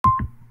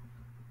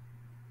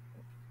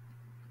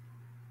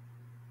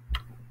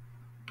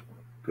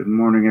Good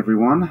morning,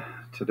 everyone.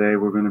 Today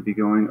we're going to be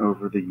going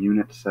over the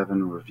Unit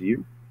 7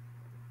 review.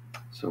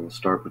 So we'll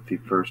start with the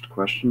first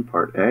question,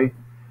 Part A.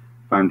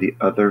 Find the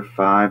other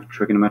 5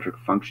 trigonometric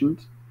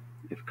functions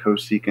if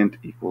cosecant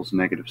equals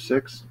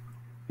 -6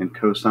 and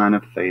cosine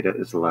of theta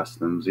is less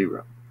than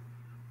 0.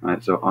 All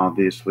right, so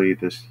obviously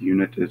this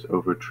unit is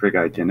over trig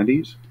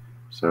identities,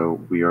 so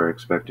we are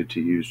expected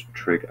to use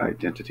trig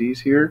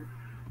identities here.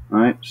 All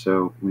right,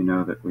 so we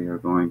know that we are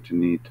going to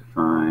need to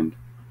find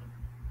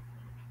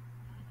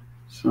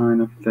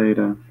sine of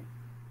theta,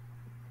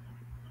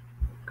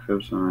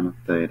 cosine of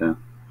theta,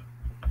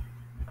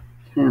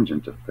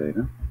 tangent of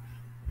theta,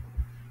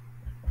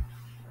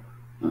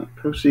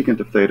 cosecant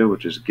of theta,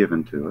 which is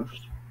given to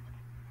us.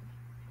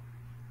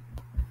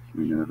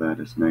 We know that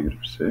is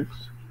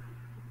 -6.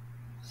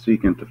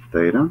 Secant of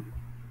theta,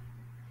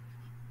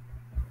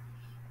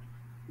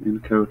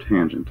 and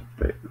cotangent of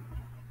theta.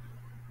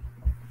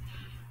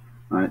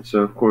 Alright,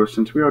 so of course,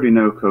 since we already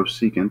know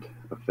cosecant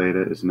of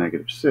theta is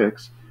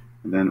 -6,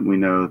 and then we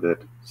know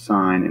that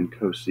sine and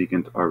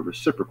cosecant are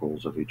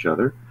reciprocals of each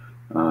other.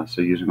 So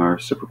using our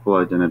reciprocal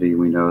identity,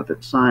 we know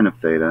that sine of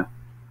theta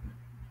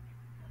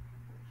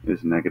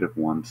is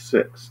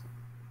 -1/6.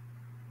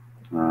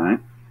 Alright.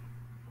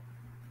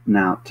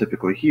 Now,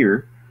 typically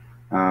here,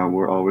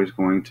 we're always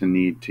going to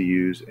need to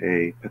use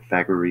a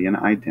Pythagorean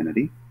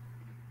identity.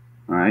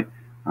 All right,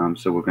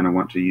 so we're going to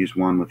want to use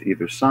one with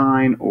either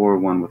sine or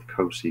one with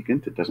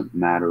cosecant. It doesn't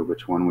matter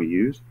which one we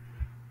use.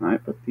 All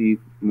right, but the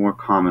more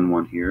common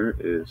one here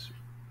is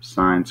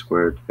sine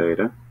squared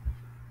theta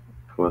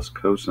plus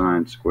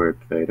cosine squared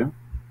theta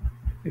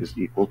is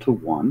equal to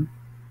 1.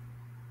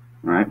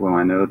 All right, well,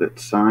 I know that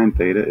sine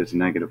theta is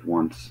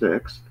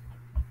 -1/6,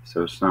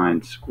 so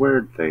sine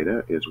squared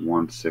theta is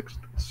 1/6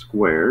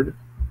 squared.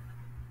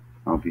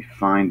 I'll be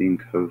finding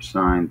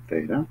cosine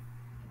theta,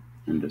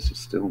 and this is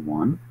still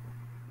 1.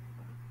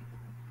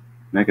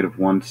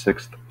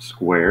 -1/6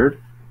 squared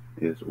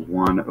is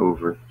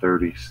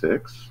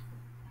 1/36.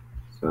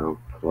 So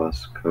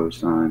plus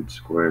cosine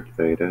squared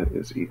theta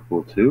is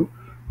equal to,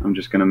 I'm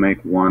just going to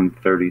make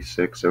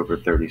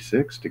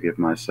 1/36/36 to give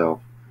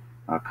myself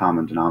a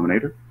common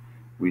denominator.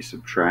 We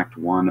subtract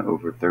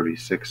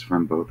 1/36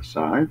 from both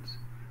sides,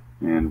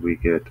 and we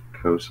get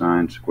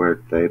cosine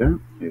squared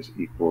theta is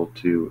equal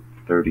to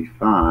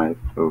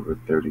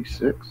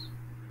 35/36.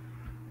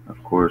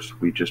 Of course,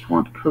 we just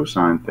want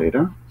cosine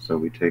theta, so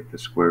we take the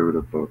square root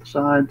of both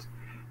sides,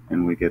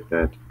 and we get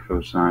that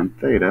cosine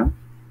theta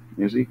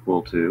is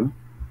equal to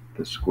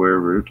the square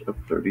root of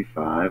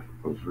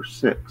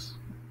 35/6.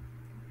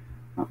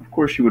 Of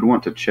course, you would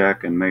want to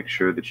check and make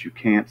sure that you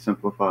can't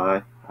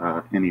simplify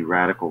any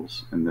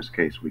radicals. In this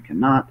case, we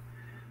cannot.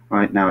 All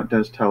right, now it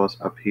does tell us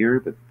up here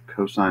that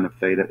cosine of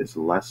theta is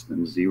less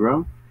than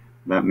 0.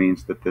 That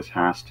means that this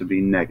has to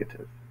be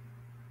negative.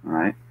 All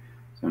right,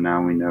 so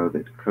now we know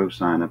that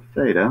cosine of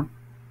theta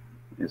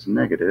is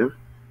negative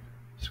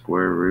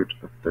square root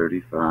of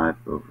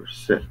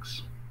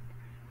 35/6.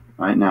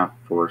 All right, now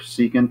for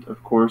secant,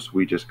 of course,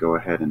 we just go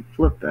ahead and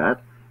flip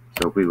that.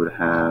 So we would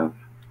have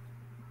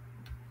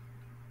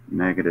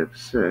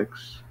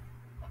 -6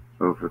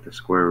 over the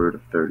square root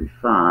of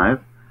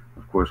 35.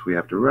 Of course, we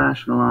have to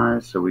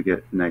rationalize, so we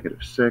get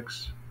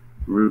 -6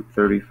 root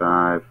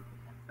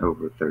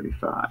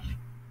 35/35.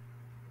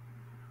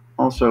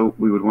 Also,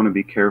 we would want to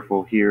be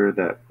careful here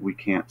that we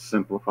can't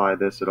simplify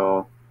this at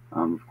all.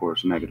 Of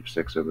course,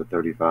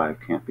 -6/35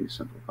 can't be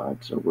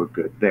simplified, so we're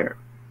good there.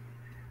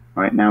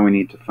 All right, now we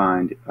need to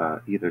find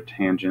either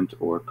tangent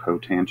or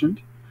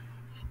cotangent.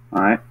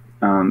 All right,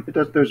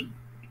 there's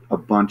a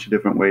bunch of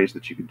different ways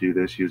that you could do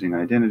this using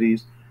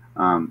identities.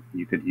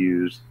 You could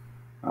use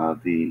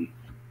the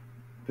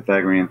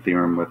Pythagorean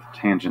theorem with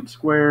tangent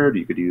squared.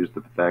 You could use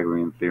the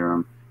Pythagorean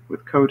theorem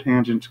with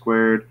cotangent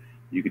squared.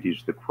 You could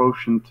use the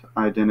quotient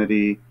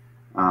identity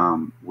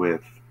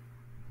with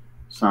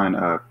sine.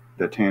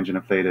 The tangent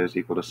of theta is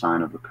equal to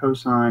sine over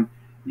cosine.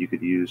 You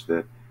could use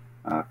that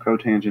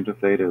cotangent of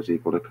theta is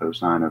equal to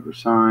cosine over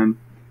sine.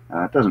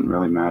 It doesn't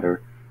really matter.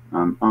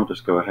 I'll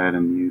just go ahead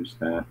and use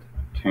that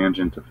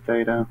tangent of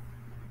theta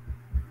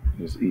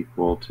is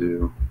equal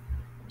to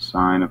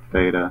sine of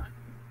theta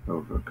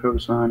over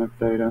cosine of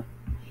theta.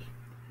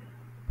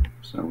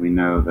 So we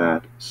know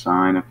that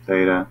sine of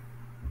theta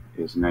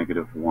is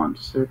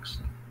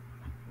 -1/6,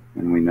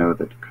 and we know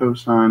that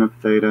cosine of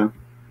theta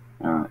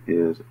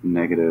is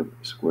negative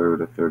square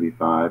root of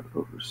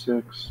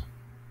 35/6.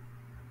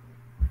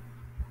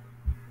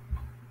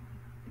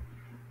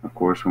 Of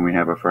course, when we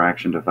have a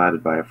fraction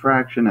divided by a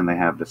fraction and they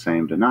have the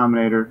same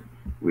denominator,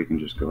 we can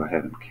just go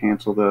ahead and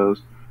cancel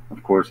those.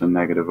 Of course, a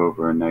negative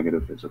over a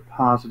negative is a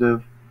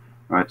positive.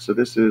 All right, so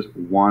this is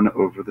 1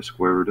 over the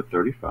square root of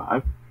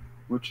 35,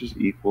 which is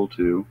equal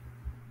to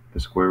the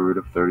square root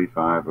of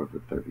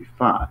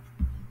 35/35.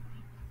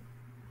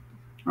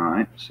 All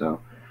right, so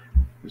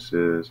this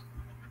is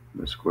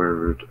the square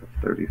root of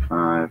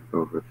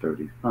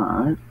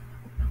 35/35.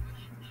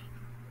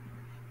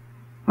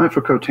 All right,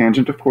 for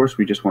cotangent, of course,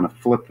 we just want to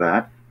flip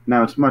that.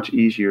 Now, it's much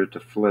easier to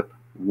flip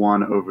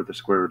 1 over the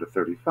square root of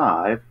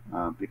 35,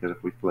 because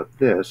if we flip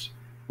this,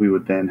 we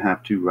would then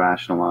have to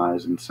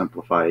rationalize and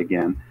simplify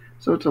again.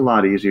 So it's a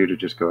lot easier to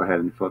just go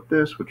ahead and flip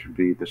this, which would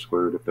be the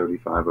square root of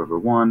 35 over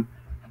 1,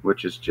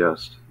 which is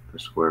just the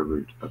square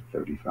root of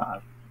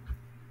 35.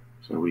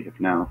 So we have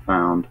now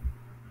found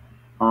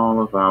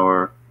all of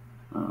our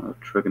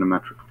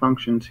trigonometric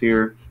functions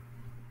here.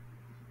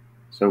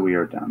 So we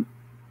are done.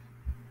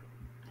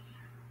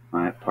 All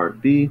right,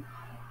 part B,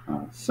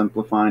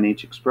 simplifying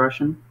each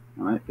expression.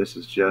 All right, this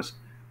is just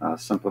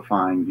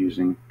simplifying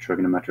using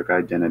trigonometric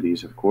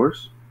identities, of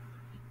course.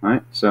 All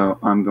right, so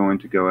I'm going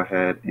to go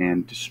ahead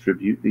and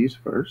distribute these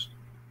first.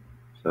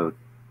 So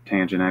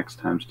tangent x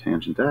times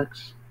tangent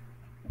x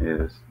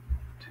is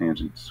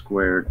tangent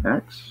squared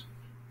x.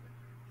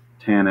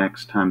 Tan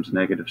x times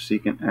negative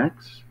secant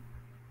x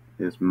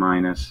is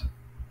minus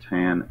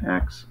tan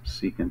x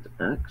secant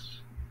x.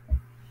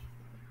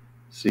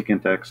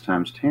 Secant x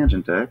times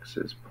tangent x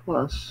is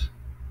plus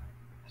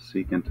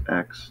secant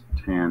x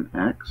tan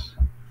x.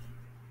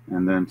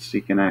 And then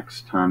secant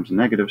x times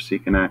negative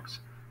secant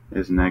x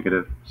is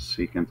negative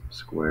secant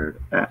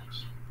squared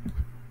x.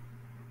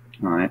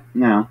 All right,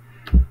 now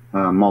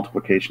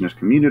multiplication is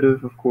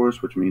commutative, of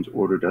course, which means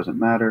order doesn't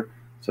matter.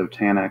 So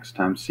tan x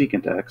times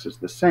secant x is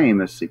the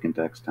same as secant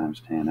x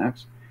times tan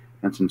x.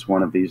 And since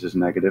one of these is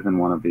negative and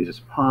one of these is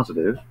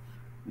positive,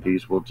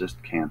 these will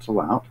just cancel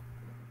out.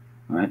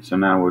 All right, so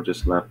now we're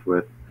just left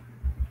with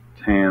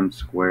tan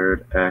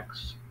squared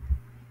x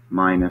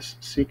minus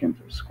secant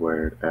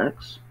squared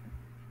x.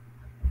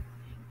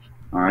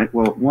 All right,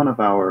 well, one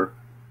of our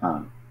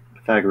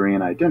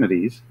Pythagorean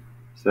identities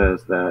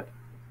says that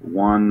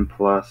 1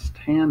 plus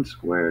tan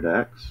squared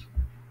x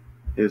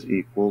is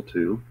equal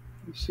to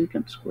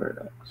secant squared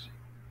x.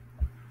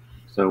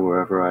 So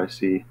wherever I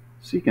see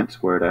secant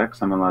squared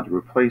x, I'm allowed to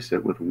replace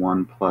it with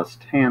 1 plus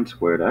tan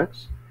squared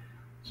x.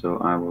 So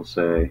I will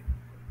say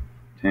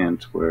tan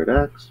squared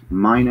x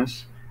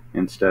minus,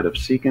 instead of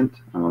secant,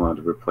 I'm allowed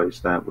to replace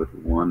that with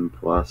 1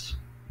 plus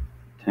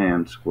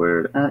tan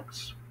squared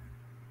x.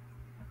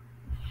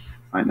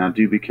 All right, now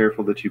do be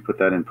careful that you put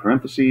that in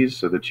parentheses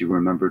so that you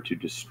remember to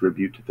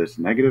distribute this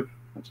negative.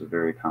 That's a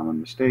very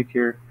common mistake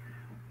here.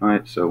 All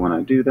right, so when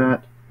I do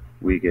that,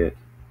 we get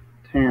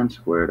tan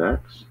squared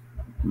x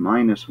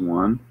minus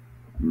 1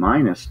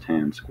 minus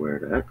tan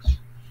squared x.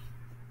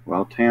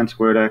 Well, tan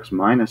squared x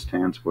minus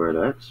tan squared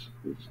x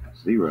is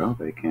 0.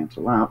 They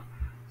cancel out.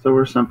 So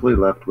we're simply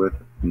left with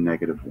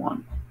negative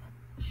 1.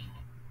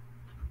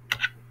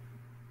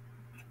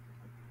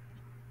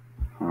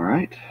 All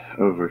right,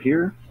 over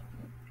here,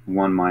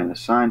 1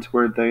 minus sine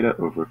squared theta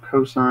over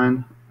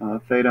cosine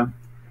theta.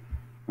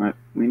 All right,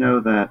 we know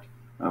that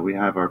we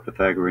have our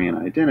Pythagorean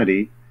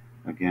identity,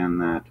 again,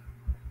 that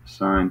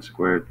sine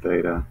squared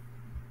theta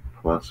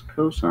plus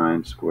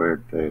cosine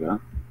squared theta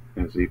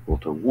is equal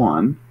to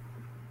 1.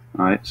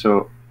 All right,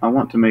 so I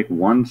want to make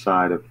one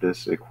side of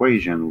this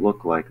equation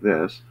look like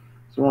this.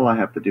 So all I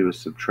have to do is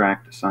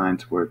subtract sine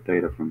squared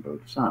theta from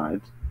both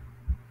sides.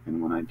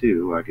 And when I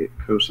do, I get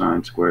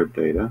cosine squared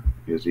theta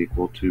is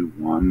equal to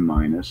 1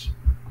 minus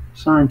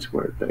sine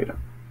squared theta.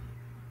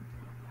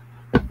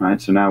 All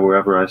right, so now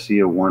wherever I see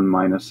a 1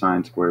 minus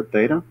sine squared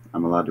theta,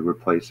 I'm allowed to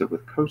replace it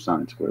with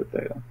cosine squared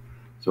theta.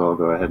 So I'll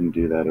go ahead and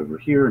do that over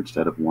here.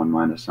 Instead of 1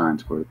 minus sine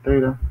squared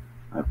theta,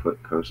 I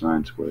put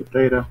cosine squared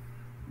theta.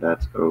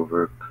 That's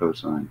over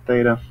cosine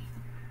theta.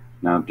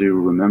 Now do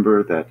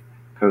remember that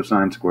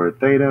cosine squared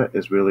theta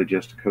is really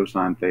just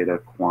cosine theta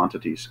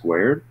quantity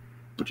squared,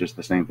 which is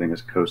the same thing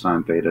as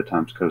cosine theta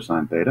times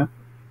cosine theta.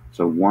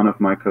 So one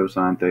of my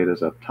cosine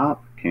thetas up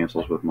top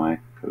cancels with my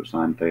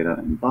cosine theta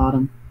in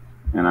bottom,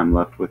 and I'm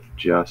left with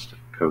just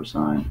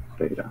cosine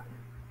theta.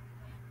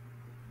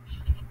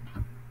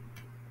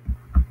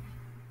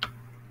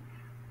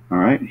 All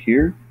right,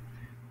 here,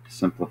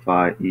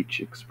 simplify each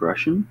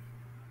expression.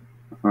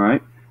 All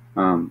right,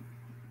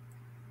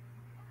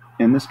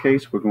 in this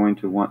case, we're going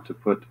to want to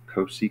put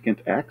cosecant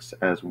x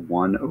as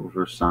 1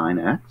 over sine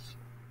x.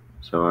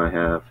 So I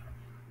have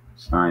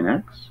sine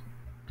x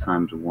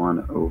times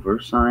 1 over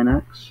sine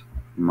x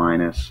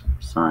minus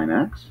sine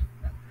x.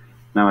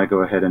 Now I go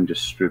ahead and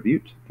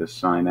distribute the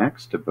sine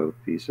x to both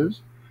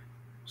pieces.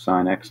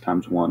 Sine x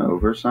times 1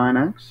 over sine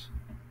x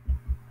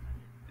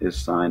is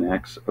sine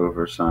x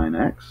over sine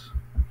x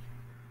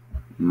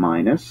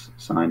minus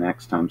sine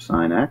x times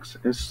sine x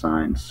is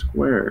sine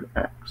squared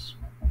x.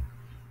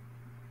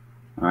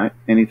 All right,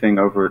 anything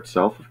over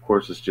itself, of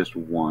course, is just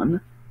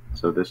 1.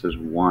 So this is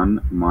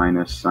 1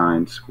 minus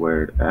sine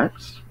squared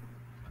x.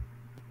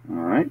 All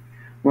right.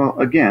 Well,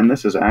 again,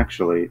 this is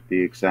actually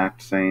the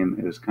exact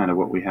same as kind of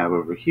what we have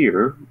over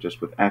here, just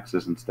with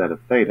x's instead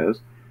of thetas.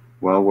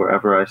 Well,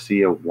 wherever I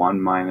see a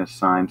 1 minus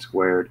sine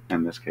squared,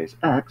 in this case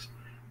x,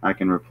 I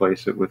can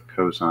replace it with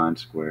cosine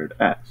squared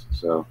x.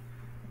 So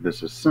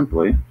this is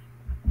simply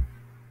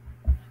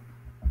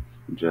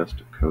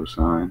just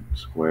cosine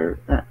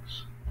squared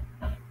x.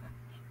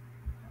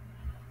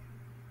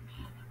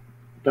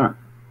 Done.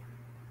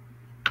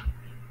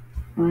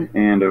 All right,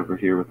 and over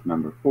here with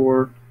number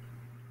 4,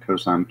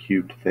 cosine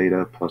cubed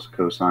theta plus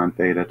cosine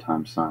theta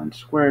times sine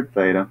squared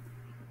theta,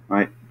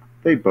 right?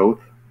 They both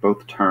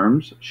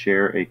terms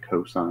share a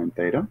cosine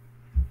theta,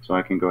 so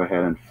I can go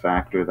ahead and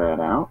factor that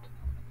out.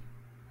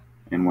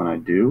 And when I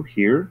do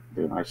here,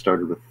 I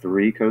started with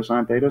 3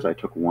 cosine thetas, I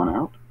took 1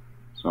 out,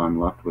 so I'm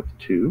left with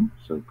 2,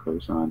 so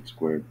cosine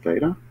squared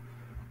theta,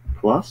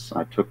 plus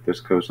I took this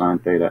cosine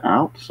theta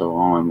out, so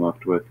all I'm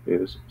left with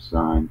is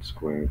sine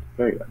squared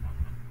theta.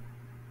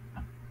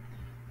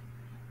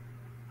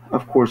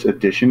 Of course,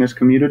 addition is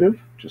commutative,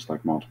 just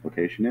like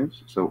multiplication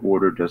is, so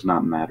order does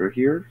not matter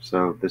here.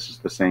 So this is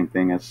the same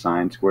thing as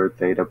sine squared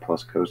theta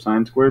plus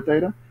cosine squared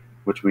theta,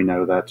 which we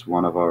know that's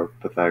one of our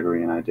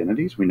Pythagorean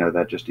identities. We know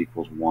that just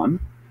equals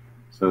 1.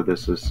 So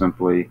this is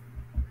simply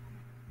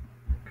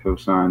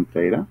cosine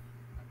theta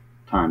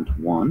times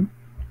 1,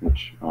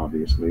 which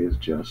obviously is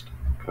just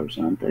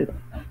cosine theta.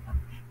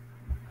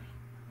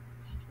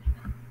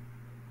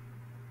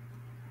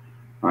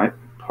 All right,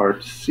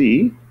 part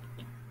C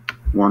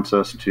wants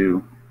us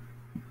to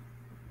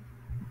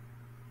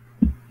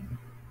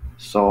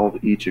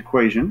solve each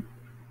equation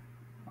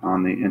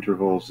on the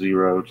interval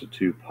 0 to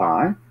 2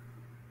 pi.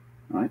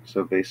 All right,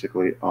 so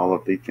basically all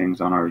of the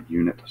things on our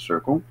unit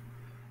circle.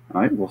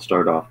 All right, we'll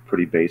start off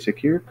pretty basic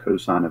here.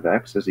 Cosine of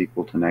x is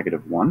equal to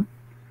 -1.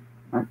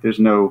 All right, there's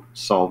no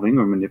solving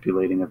or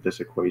manipulating of this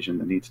equation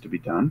that needs to be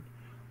done.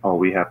 All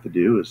we have to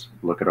do is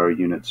look at our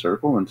unit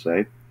circle and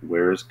say,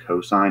 where is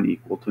cosine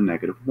equal to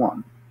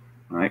 -1?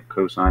 All right,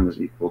 cosine is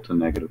equal to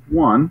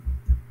 -1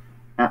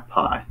 at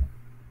pi.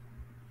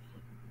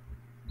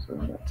 So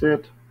that's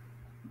it.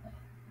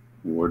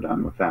 We're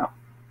done with that.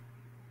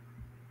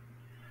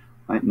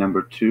 All right,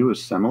 number 2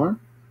 is similar,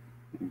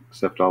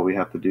 except all we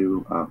have to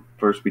do,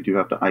 first we do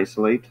have to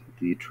isolate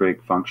the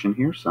trig function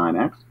here, sine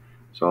x.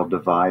 So I'll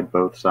divide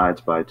both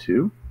sides by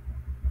 2,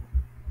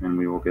 and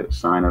we will get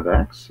sine of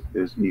x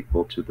is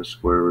equal to the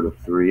square root of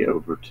 3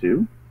 over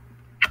 2.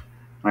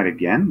 Right,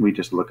 again, we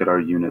just look at our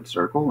unit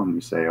circle and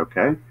we say,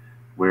 okay,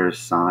 where is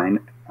sine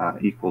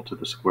equal to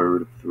the square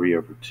root of 3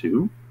 over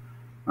 2?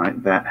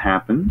 Right, that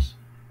happens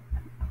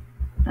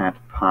at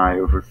pi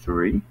over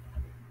 3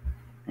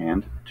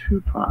 and 2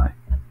 pi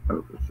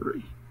over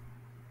 3.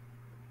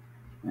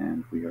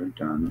 And we are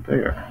done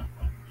there.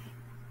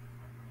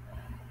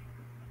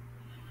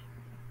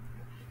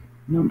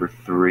 Number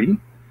 3.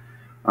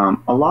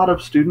 A lot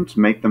of students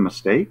make the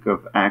mistake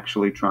of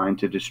actually trying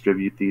to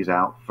distribute these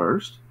out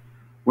first.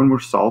 When we're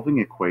solving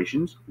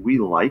equations, we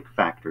like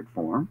factored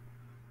form.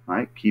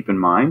 Right? Keep in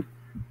mind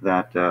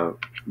that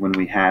when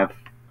we have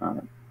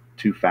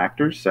 2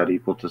 factors set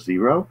equal to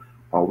 0,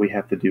 all we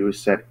have to do is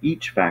set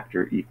each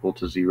factor equal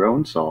to 0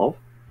 and solve.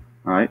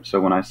 All right, so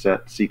when I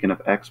set secant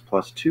of x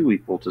plus 2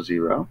 equal to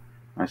 0,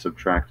 I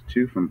subtract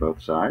 2 from both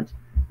sides,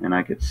 and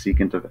I get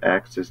secant of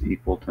x is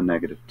equal to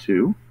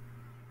 -2.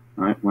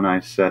 All right, when I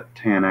set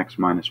tan x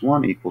minus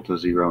 1 equal to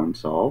 0 and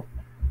solve,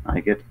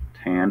 I get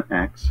tan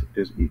x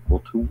is equal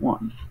to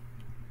 1.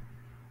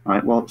 All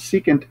right, well,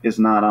 secant is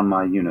not on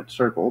my unit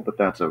circle, but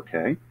that's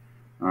okay.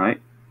 All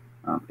right,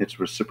 its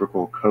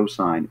reciprocal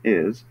cosine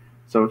is.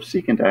 So if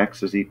secant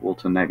x is equal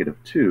to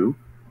 -2,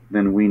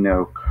 then we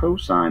know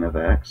cosine of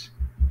x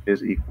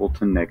is equal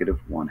to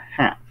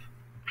 -1/2.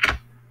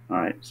 All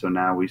right, so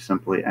now we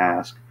simply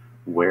ask,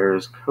 where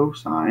is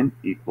cosine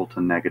equal to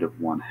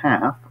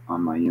 -1/2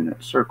 on my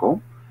unit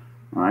circle?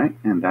 All right,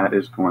 and that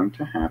is going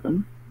to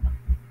happen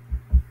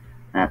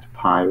at 2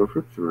 pi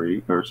over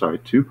 3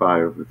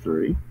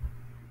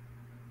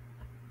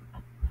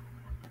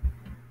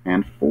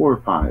 and 4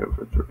 pi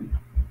over 3.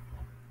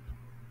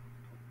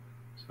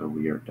 So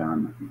we are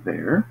done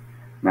there.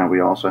 Now we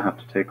also have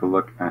to take a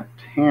look at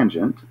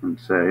tangent and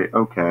say,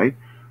 okay,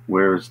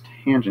 where is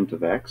tangent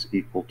of x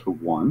equal to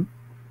 1?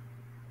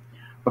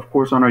 Of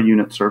course, on our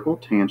unit circle,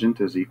 tangent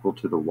is equal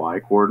to the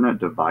y-coordinate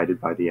divided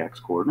by the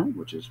x-coordinate,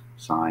 which is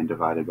sine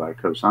divided by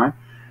cosine.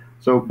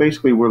 So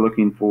basically, we're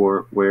looking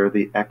for where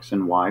the x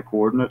and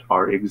y-coordinate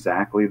are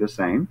exactly the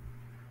same,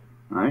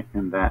 right?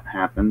 And that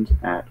happens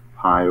at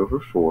pi over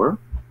 4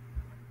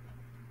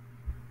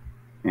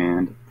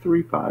 and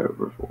 3 pi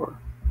over 4.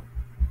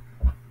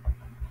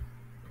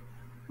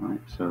 All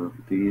right, so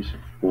these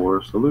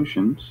 4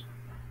 solutions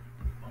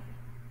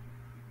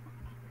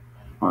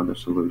are the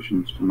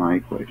solutions to my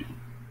equation.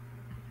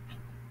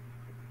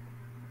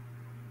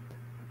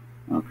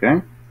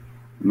 Okay,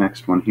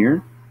 next one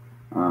here,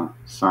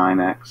 sine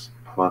x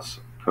plus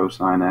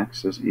cosine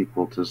x is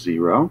equal to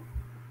 0.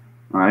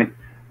 All right,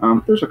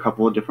 there's a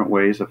couple of different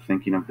ways of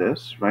thinking of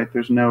this, right?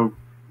 There's no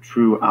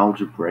true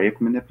algebraic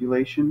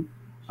manipulation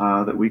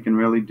that we can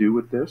really do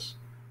with this,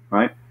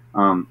 right?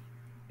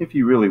 If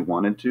you really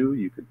wanted to,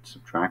 you could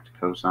subtract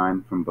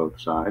cosine from both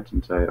sides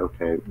and say,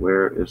 okay,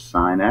 where is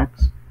sine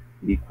x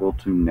equal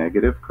to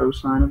negative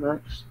cosine of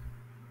x?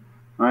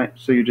 All right,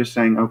 so you're just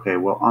saying, okay,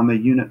 well, on the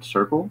unit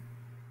circle,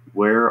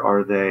 where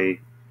are they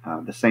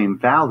the same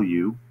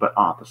value but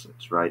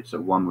opposites, right? So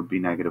one would be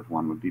negative,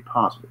 one would be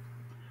positive.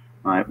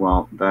 All right,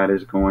 well, that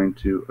is going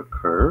to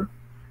occur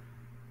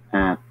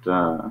at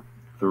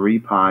 3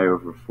 pi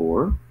over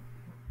 4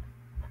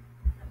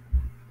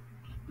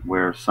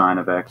 where sine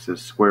of x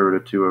is square root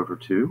of 2 over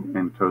 2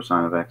 and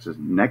cosine of x is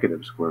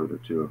negative square root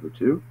of 2 over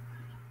 2.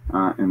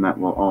 And that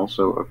will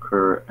also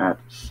occur at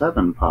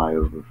 7 pi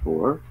over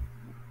 4,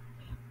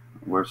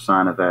 where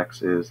sine of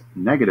x is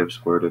negative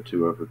square root of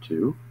 2 over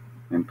 2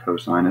 and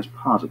cosine is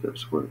positive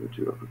square root of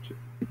 2 over 2.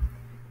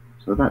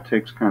 So that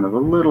takes kind of a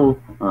little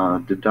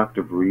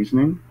deductive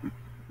reasoning,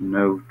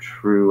 no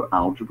true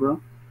algebra.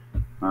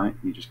 Right?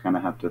 You just kind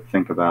of have to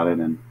think about it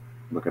and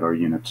look at our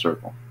unit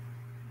circle.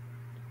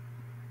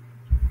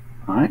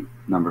 All right,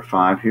 number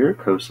 5 here,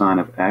 cosine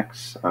of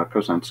x,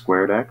 cosine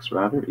squared x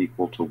rather,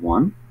 equal to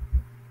 1.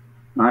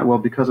 All right, well,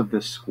 because of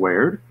this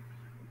squared,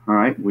 all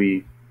right,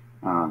 we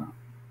are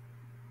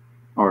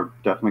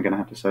definitely going to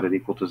have to set it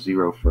equal to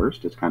 0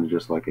 first. It's kind of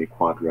just like a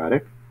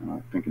quadratic,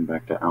 thinking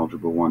back to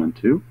algebra 1 and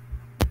 2.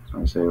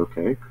 So I say,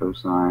 okay,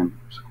 cosine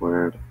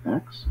squared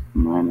x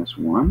minus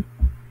 1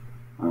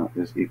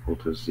 is equal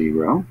to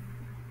 0.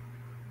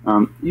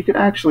 You could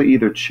actually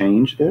either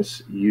change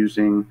this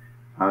using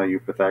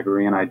your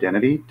Pythagorean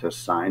identity to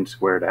sine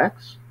squared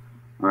x,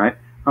 all right?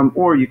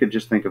 Or you could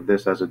just think of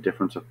this as a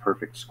difference of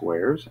perfect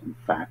squares and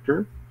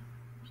factor.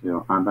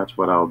 So that's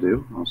what I'll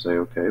do. I'll say,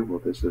 okay, well,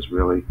 this is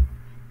really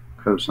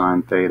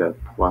cosine theta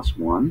plus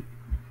 1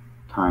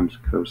 times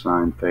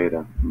cosine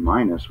theta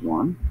minus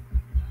 1.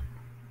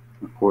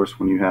 Of course,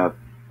 when you have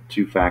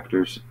two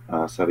factors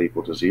set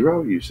equal to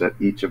 0, you set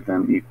each of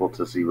them equal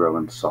to 0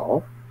 and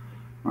solve.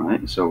 All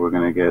right, so we're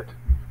going to get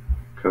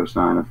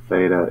cosine of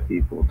theta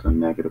equal to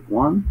negative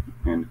 1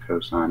 and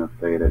cosine of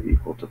theta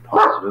equal to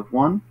positive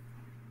 1.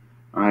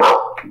 All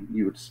right,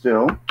 you would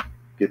still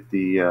get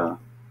the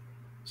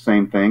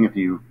same thing if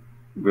you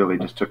really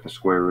just took the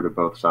square root of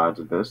both sides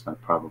of this.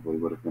 That probably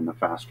would have been the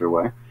faster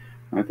way. All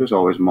right, there's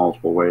always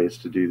multiple ways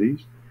to do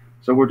these.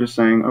 So we're just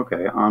saying,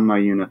 okay, on my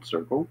unit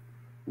circle,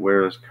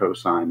 where is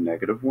cosine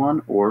negative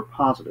 1 or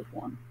positive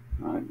 1?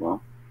 All right,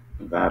 well,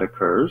 that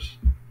occurs,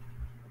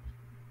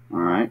 all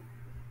right,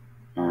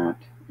 at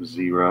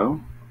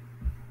 0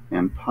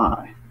 and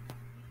pi.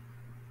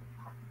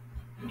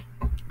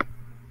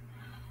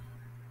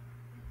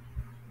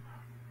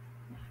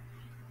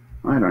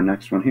 All right, our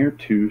next one here,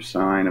 2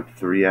 sine of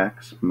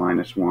 3x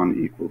minus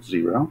 1 equals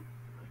 0.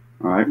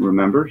 All right,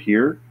 remember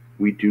here,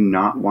 we do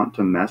not want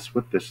to mess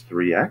with this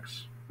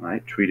 3x,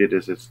 right? Treat it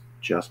as it's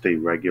just a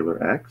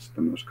regular x.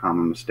 The most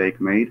common mistake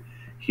made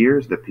here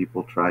is that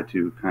people try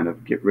to kind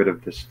of get rid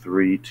of this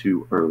 3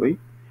 too early.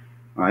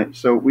 All right,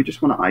 so we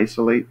just want to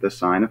isolate the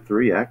sine of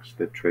 3x,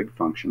 the trig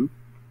function.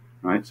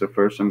 All right, so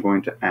first I'm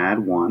going to add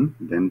 1,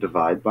 then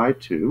divide by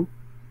 2,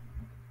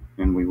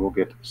 and we will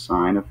get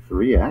sine of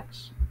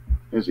 3x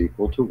is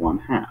equal to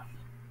 1/2.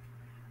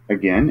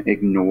 Again,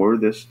 ignore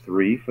this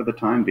 3 for the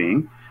time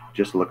being.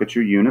 Just look at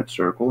your unit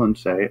circle and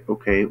say,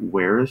 okay,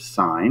 where is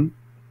sine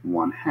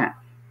 1/2?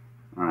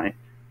 All right,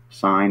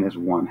 sine is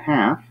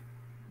 1/2,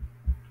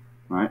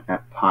 right,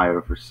 at pi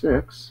over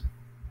 6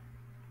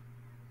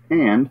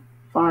 and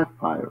 5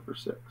 pi over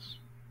 6.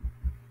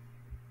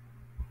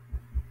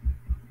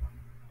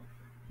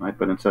 Right,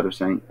 but instead of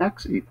saying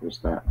x equals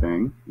that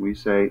thing, we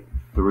say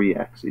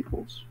 3x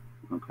equals,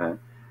 okay?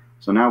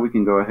 So now we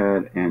can go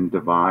ahead and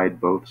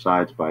divide both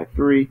sides by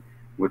 3,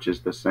 which is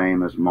the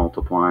same as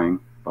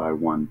multiplying by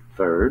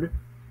 1/3.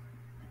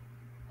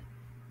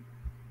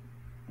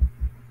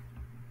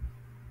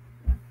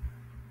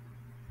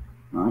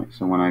 All right,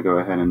 so when I go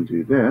ahead and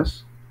do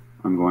this,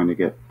 I'm going to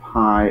get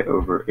pi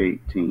over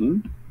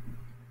 18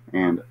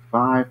 and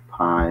 5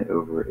 pi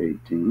over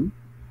 18.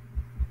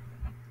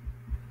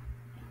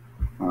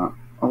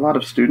 A lot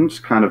of students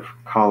kind of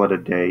call it a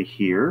day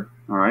here,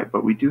 all right,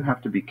 but we do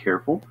have to be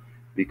careful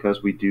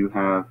because we do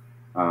have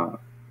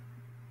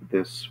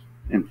this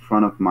in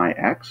front of my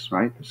x,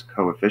 right, this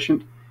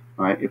coefficient.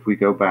 Right, if we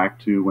go back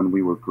to when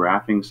we were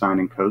graphing sine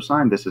and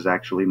cosine, this is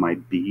actually my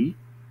b,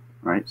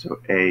 right, so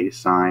a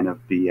sine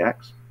of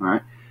bx,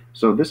 right,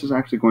 so this is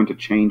actually going to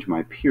change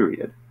my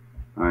period,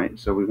 right,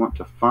 so we want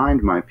to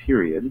find my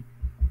period,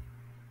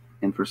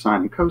 and for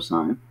sine and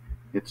cosine,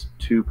 it's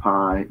 2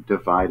 pi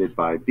divided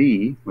by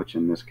b, which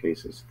in this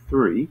case is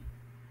 3.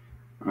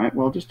 All right,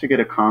 well, just to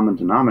get a common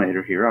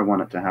denominator here, I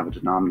want it to have a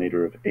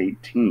denominator of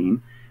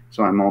 18,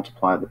 so I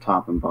multiply the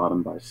top and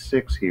bottom by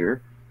 6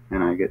 here,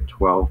 and I get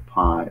 12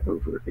 pi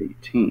over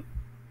 18.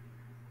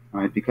 All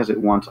right, because it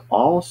wants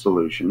all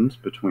solutions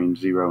between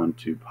 0 and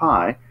 2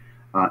 pi,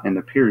 and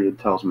the period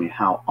tells me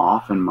how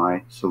often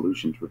my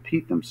solutions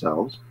repeat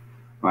themselves,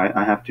 right,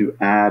 I have to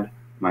add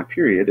my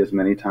period as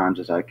many times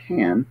as I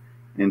can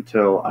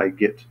until I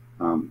get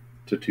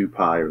to 2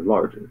 pi or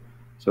larger.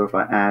 So if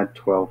I add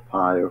 12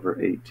 pi over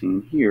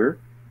 18 here,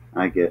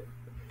 I get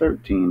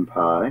 13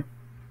 pi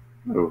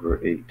over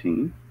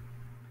 18.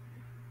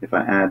 If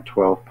I add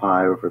 12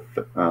 pi over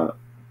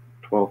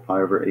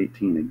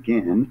 18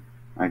 again,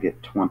 I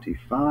get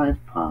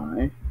 25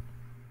 pi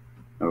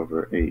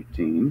over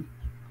 18.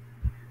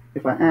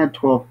 If I add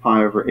 12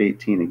 pi over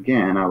 18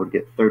 again, I would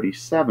get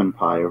 37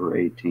 pi over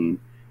 18,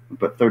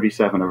 but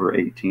 37 over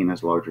 18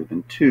 is larger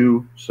than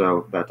 2,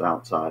 so that's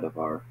outside of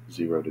our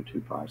 0 to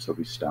 2 pi, so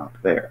we stop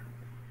there.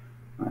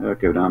 I'll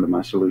go down to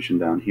my solution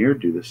down here,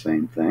 do the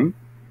same thing.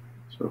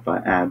 So if I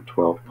add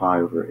 12 pi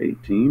over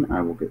 18,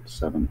 I will get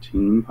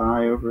 17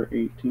 pi over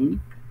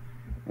 18.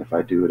 If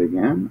I do it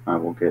again, I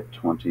will get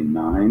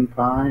 29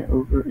 pi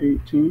over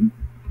 18.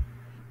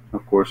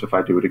 Of course, if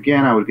I do it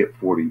again, I would get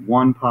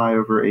 41 pi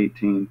over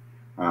 18,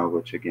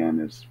 which again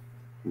is,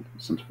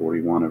 since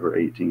 41 over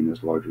 18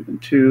 is larger than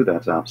 2,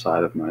 that's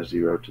outside of my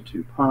 0 to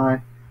 2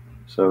 pi.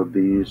 So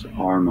these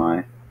are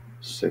my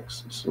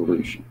 6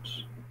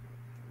 solutions.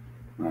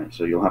 All right,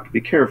 so you'll have to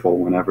be careful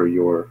whenever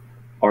your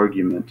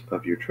argument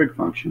of your trig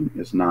function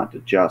is not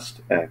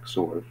just x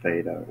or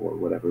theta or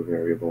whatever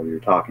variable you're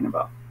talking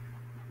about.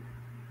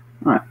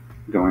 All right,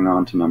 going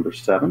on to number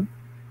 7.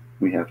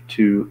 We have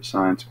 2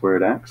 sine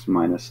squared x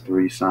minus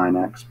 3 sine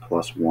x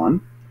plus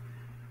 1.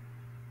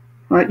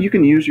 All right, you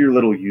can use your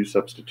little u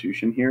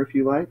substitution here if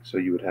you like. So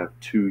you would have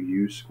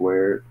 2u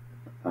squared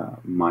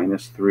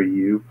minus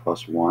 3u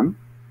plus 1.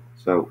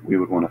 So we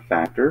would want to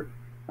factor.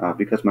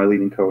 Because my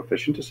leading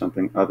coefficient is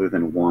something other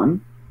than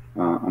 1,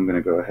 I'm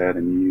going to go ahead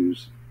and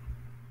use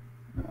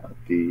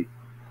the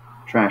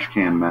trash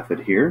can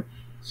method here.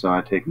 So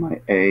I take my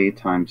a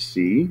times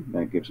c,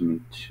 that gives me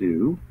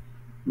 2.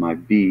 My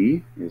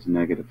b is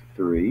negative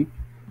 3.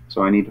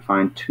 So I need to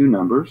find two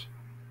numbers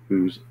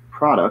whose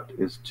product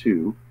is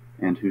 2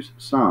 and whose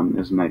sum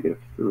is negative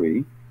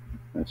 3.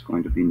 That's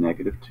going to be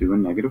negative 2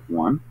 and negative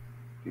 1,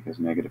 because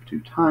negative 2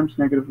 times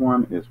negative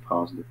 1 is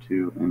positive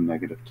 2, and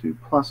negative 2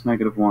 plus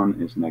negative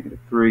 1 is negative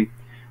 3.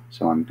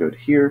 So I'm good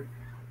here.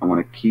 I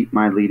want to keep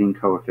my leading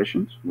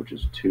coefficients, which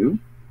is 2.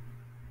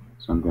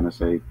 So I'm going to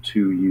say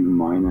 2u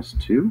minus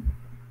 2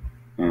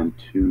 and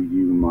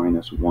 2u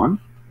minus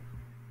 1.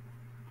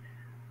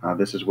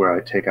 This is where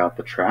I take out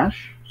the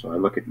trash. So I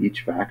look at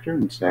each factor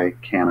and say,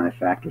 can I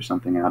factor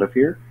something out of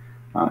here?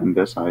 In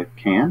this I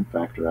can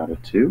factor out a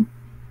 2.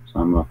 So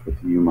I'm left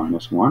with u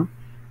minus 1.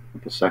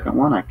 With the second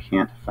one, I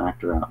can't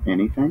factor out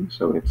anything,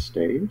 so it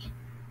stays.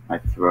 I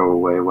throw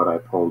away what I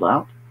pulled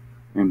out,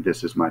 and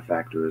this is my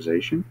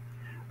factorization.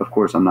 Of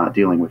course, I'm not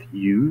dealing with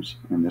u's.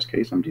 In this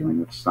case, I'm dealing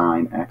with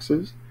sine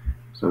x's.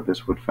 So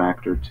this would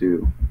factor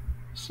to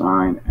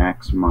sine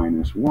x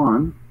minus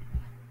 1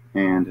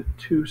 and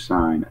 2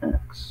 sine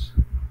x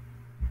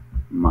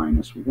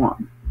minus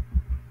 1.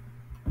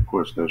 Of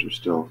course, those are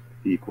still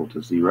equal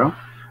to 0.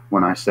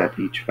 When I set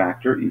each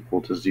factor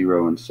equal to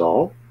 0 and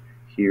solve,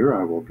 here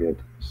I will get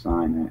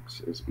sine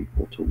x is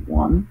equal to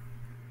 1.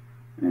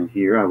 And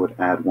here I would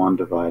add 1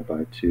 divided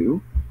by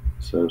 2.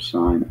 So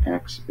sine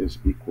x is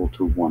equal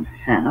to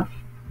 1/2.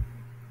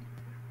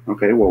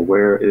 Okay, well,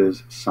 where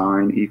is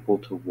sine equal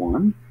to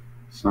 1?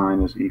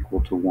 Sine is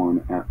equal to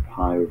 1 at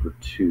pi over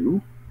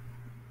 2.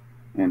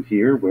 And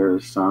here, where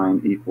is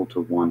sine equal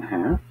to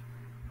 1/2?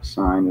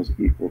 Sine is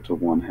equal to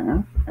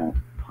 1/2 at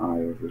pi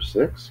over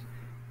 6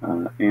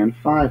 and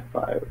 5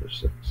 pi over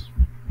 6.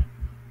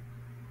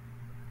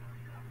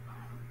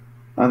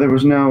 There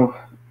was no,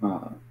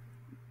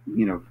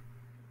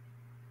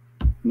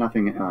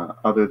 nothing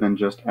other than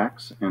just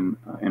x in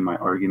my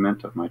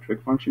argument of my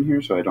trig function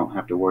here, so I don't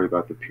have to worry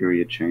about the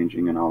period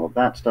changing and all of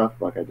that stuff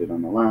like I did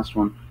on the last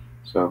one.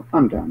 So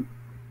I'm done.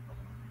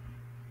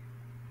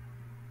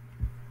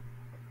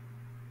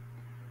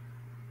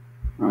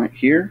 All right,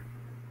 here,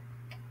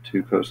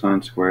 2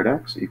 cosine squared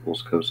x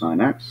equals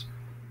cosine x.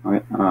 All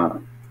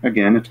right,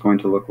 again, it's going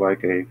to look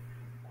like a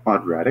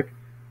quadratic,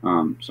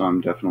 so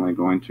I'm definitely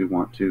going to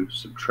want to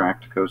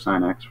subtract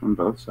cosine x from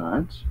both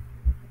sides.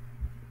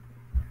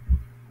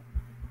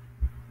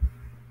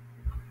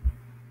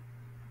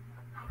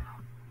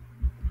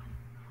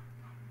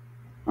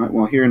 All right,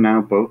 well, here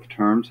now both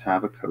terms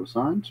have a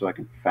cosine, so I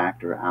can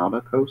factor out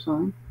a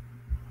cosine.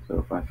 So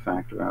if I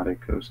factor out a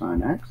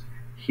cosine x,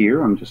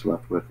 here I'm just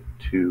left with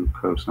 2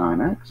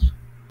 cosine x.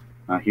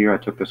 Here I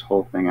took this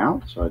whole thing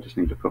out, so I just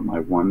need to put my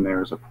 1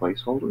 there as a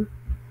placeholder.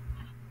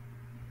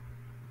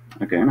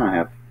 Again, I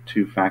have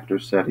 2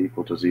 factors set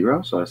equal to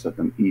 0, so I set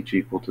them each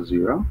equal to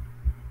 0.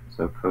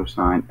 So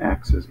cosine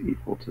x is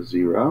equal to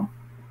 0.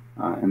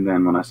 And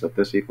then when I set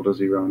this equal to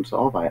 0 and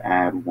solve, I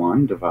add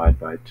 1, divide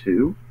by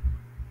 2.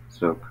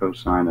 So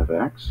cosine of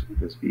x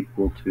is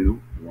equal to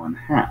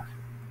 1/2.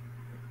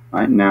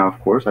 Right, now, of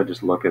course, I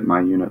just look at my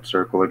unit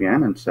circle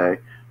again and say,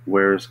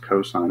 where is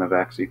cosine of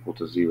x equal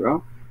to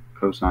 0?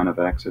 Cosine of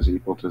x is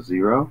equal to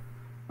 0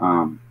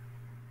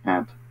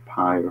 at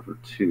pi over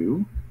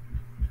 2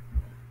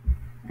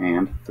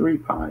 and 3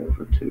 pi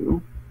over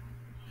 2.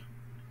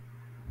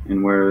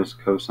 And where is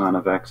cosine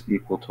of x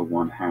equal to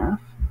 1/2?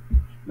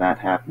 That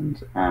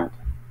happens at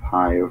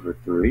pi over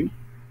 3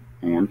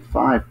 and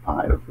 5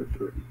 pi over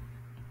 3.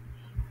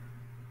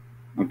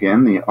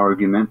 Again, the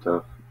argument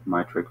of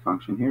my trig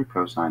function here,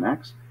 cosine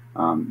x,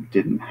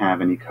 didn't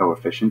have any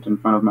coefficient in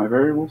front of my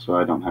variable, so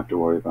I don't have to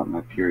worry about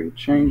my period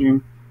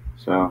changing.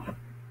 So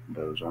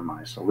those are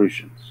my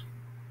solutions.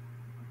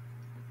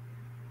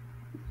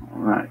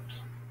 All right.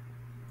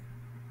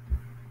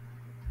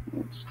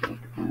 Let's look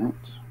at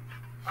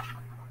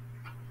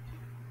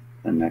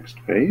the next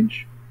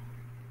page.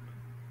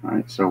 All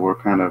right, so we're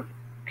kind of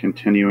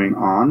continuing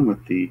on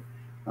with the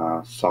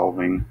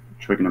solving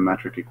trig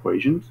trigonometric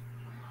equations.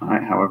 All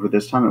right, however,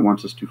 this time it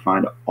wants us to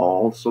find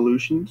all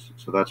solutions,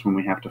 so that's when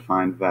we have to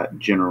find that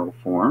general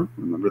form.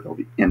 Remember, there'll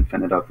be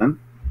infinite of them.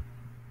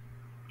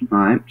 All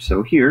right,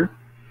 so here,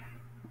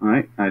 all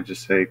right, I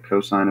just say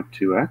cosine of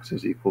 2x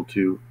is equal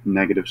to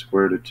negative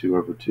square root of 2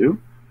 over 2.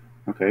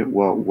 Okay,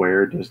 well,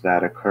 where does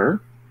that occur?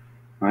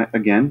 All right,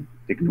 again,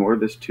 ignore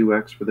this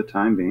 2x for the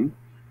time being.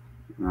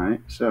 All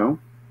right, so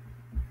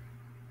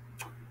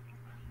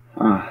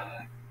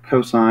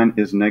cosine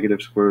is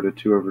negative square root of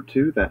 2 over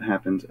 2. That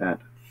happens at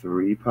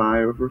 3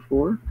 pi over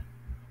 4.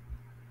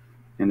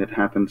 And it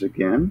happens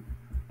again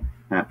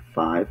at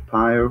 5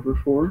 pi over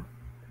 4.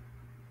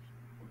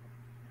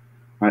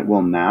 All right,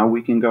 well, now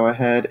we can go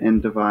ahead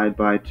and divide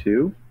by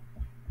 2,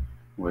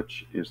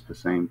 which is the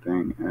same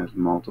thing as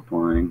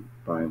multiplying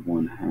by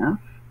 1/2.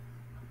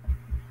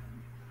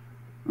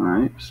 All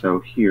right, so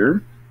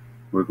here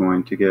we're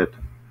going to get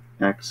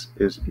x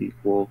is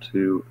equal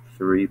to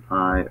 3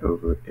 pi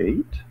over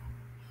 8.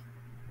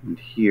 And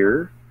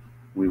here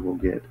we will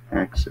get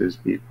x is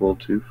equal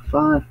to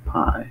 5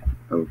 pi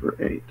over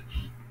 8.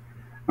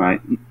 All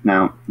right,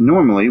 now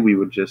normally we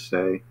would just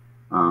say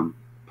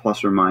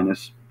plus or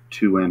minus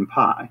 2n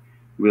pi.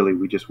 Really,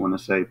 we just want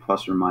to say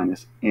plus or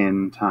minus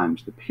n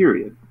times the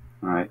period,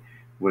 all right,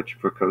 which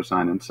for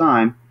cosine and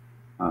sine,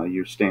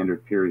 your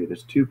standard period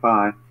is 2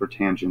 pi. For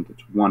tangent,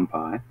 it's 1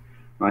 pi.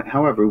 Right?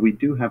 However, we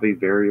do have a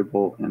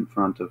variable in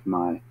front of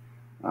my,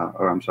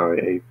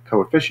 a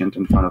coefficient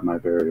in front of my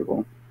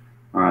variable.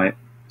 All right,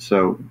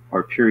 so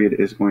our period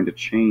is going to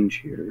change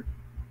here.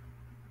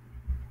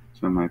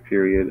 So my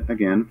period,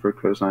 again, for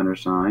cosine or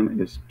sine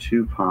is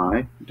 2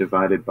 pi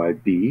divided by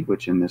b,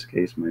 which in this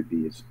case my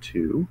b is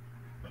 2.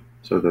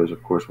 So those,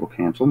 of course, will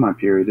cancel. My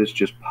period is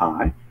just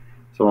pi.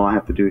 So all I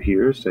have to do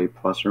here is say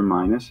plus or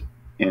minus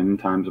n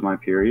times my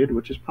period,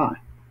 which is pi.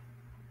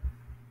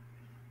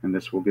 And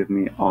this will give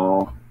me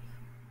all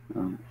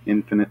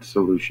infinite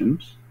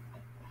solutions.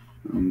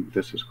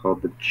 This is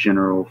called the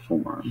general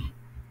form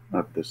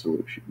of the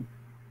solution.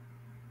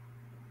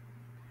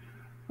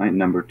 All right,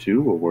 number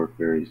 2 will work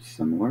very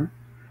similar.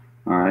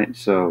 All right,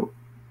 so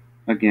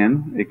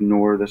again,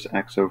 ignore this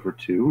x over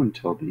 2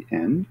 until the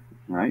end.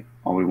 Right?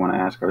 All we want to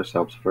ask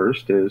ourselves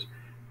first is,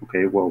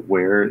 okay, well,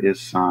 where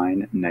is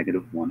sine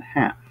negative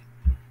 1/2?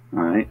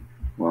 All right,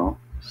 well,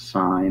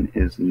 sine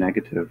is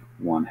negative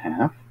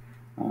 1/2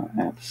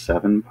 at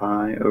 7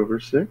 pi over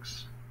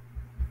 6.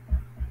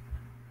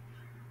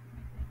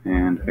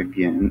 And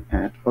again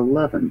at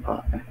 11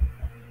 pi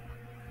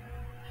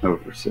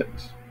over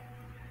 6.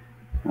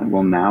 Right,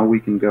 well, now we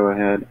can go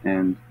ahead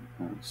and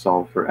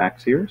solve for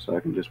x here. So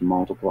I can just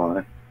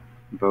multiply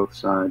both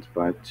sides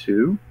by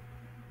 2.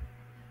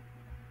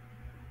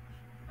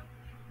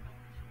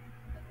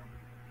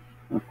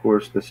 Of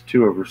course, this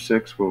 2 over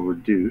 6 will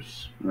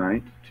reduce,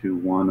 right, to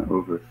 1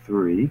 over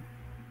 3.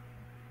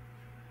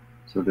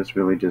 So this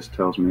really just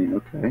tells me,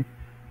 okay,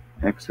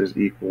 x is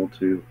equal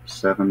to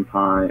 7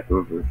 pi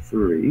over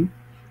 3.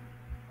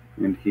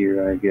 And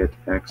here I get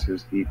x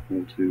is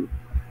equal to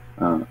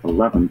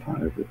 11 pi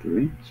over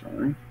 3,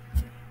 sorry.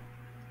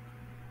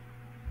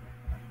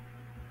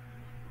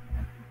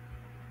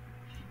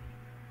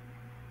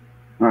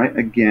 All right,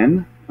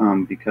 again,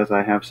 because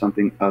I have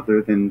something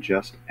other than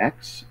just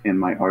x in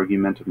my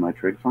argument of my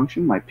trig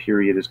function, my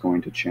period is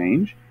going to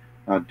change.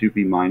 Do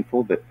be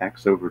mindful that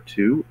x over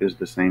 2 is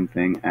the same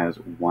thing as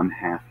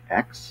 1/2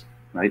 x,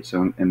 right?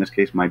 So in this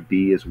case, my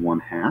b is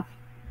 1/2.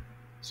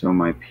 So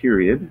my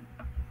period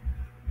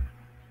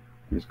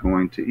is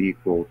going to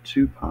equal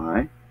 2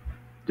 pi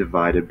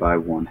divided by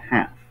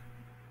 1/2.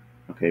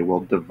 Okay, well,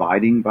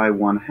 dividing by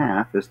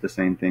 1/2 is the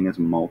same thing as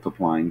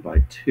multiplying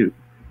by 2.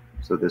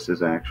 So this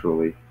is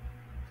actually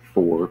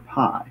 4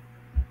 pi.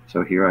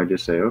 So here I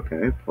just say,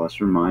 okay,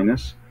 plus or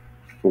minus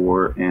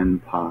 4n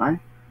pi,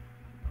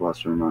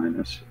 plus or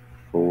minus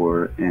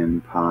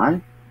 4n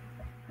pi,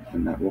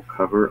 and that will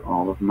cover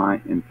all of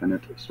my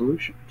infinite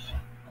solutions.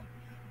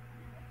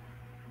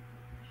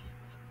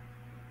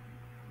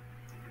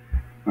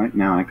 All right,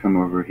 now I come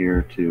over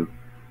here to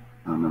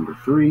number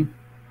 3.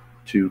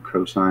 2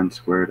 cosine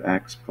squared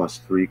x plus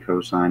 3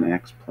 cosine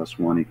x plus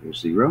 1 equals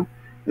 0.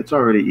 It's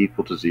already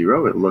equal to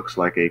 0. It looks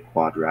like a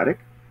quadratic.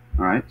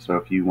 All right, so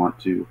if you want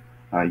to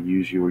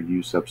use your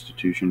u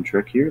substitution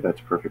trick here, that's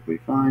perfectly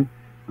fine.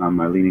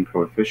 My leading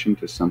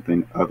coefficient is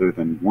something other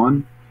than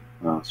 1,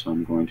 so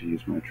I'm going to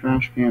use my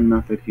trash can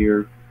method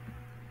here.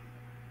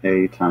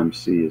 A times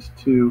c is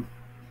 2,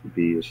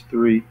 b is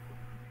 3.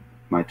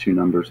 My two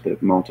numbers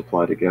that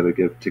multiply together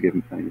to give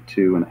me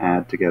 2 and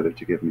add together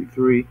to give me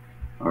 3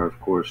 are, of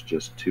course,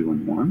 just 2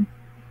 and 1.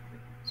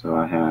 So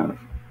I have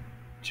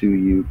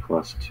 2u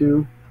plus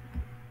 2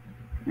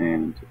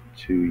 and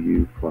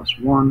 2u plus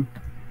 1.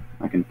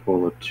 I can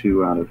pull a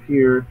 2 out of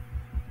here,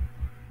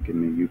 give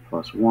me u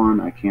plus 1.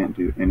 I can't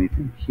do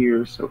anything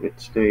here, so it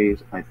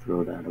stays. I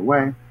throw that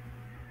away.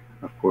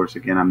 Of course,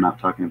 again, I'm not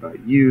talking about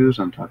u's,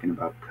 I'm talking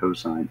about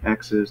cosine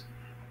x's.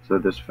 So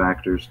this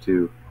factors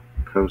to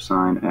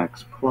cosine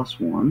x plus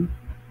 1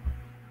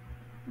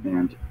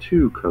 and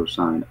 2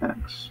 cosine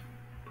x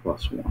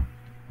plus 1.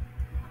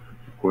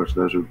 course,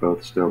 those are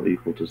both still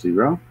equal to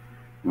 0.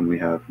 When we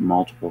have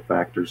multiple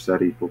factors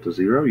set equal to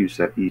 0, you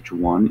set each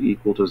one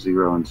equal to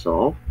 0 and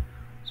solve.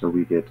 So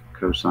we get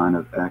cosine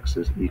of x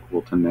is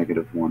equal to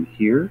 -1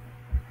 here,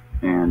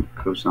 and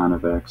cosine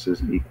of x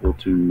is equal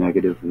to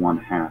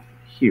 -1/2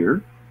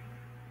 here.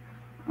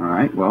 All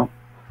right, well,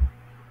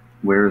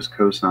 where is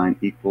cosine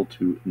equal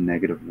to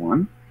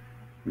 -1?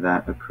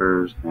 That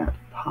occurs at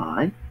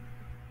pi.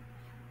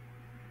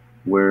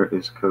 Where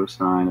is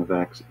cosine of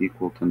x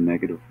equal to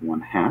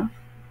 -1/2?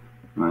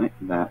 Right,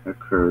 that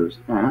occurs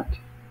at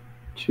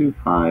 2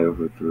 pi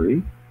over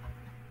 3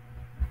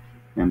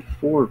 and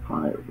 4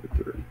 pi over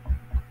 3.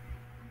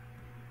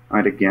 All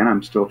right, again,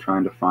 I'm still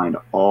trying to find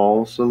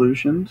all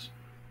solutions.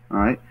 All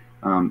right,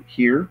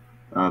 here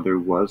there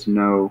was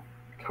no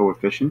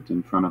coefficient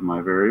in front of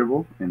my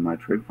variable in my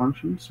trig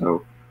function,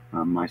 so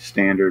my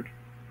standard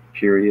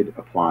period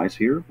applies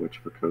here, which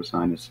for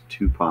cosine is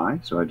 2 pi,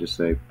 so I just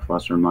say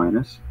plus or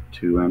minus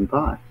 2n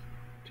pi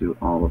to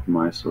all of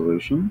my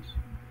solutions,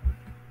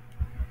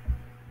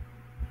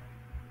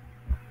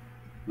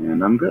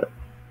 and I'm good.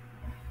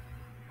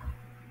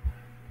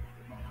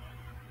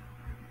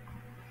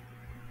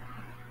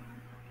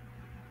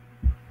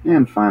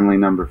 And finally,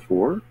 number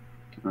 4.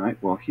 All right,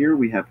 well, here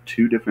we have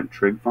two different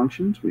trig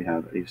functions. We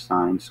have a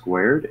sine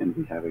squared and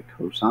we have a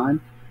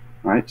cosine.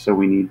 All right, so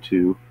we need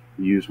to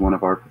use one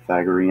of our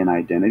Pythagorean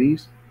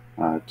identities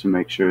to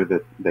make sure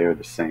that they are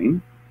the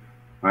same.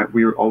 All right,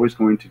 we are always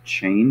going to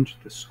change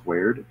the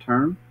squared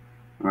term.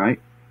 All right,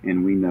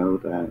 and we know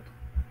that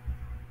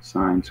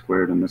sine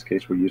squared, in this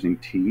case, we're using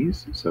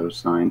t's, so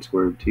sine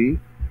squared t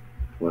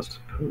plus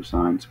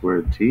cosine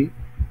squared t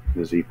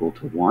is equal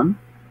to 1.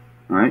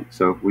 All right,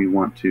 so if we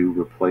want to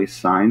replace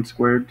sine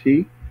squared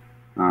t,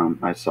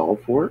 I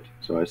solve for it.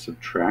 So I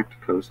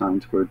subtract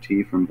cosine squared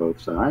t from both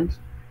sides,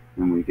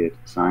 and we get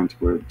sine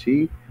squared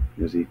t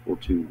is equal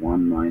to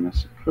 1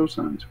 minus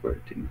cosine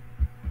squared t.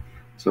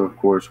 So of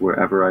course,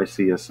 wherever I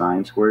see a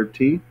sine squared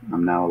t,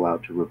 I'm now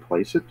allowed to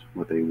replace it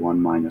with a 1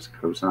 minus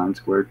cosine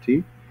squared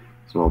t.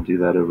 So I'll do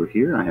that over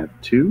here. I have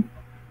 2.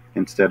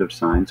 Instead of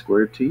sine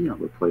squared t, I'll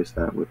replace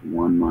that with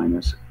 1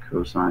 minus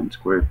cosine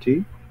squared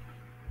t.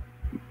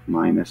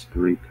 Minus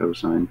 3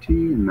 cosine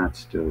t, and that's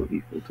still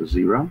equal to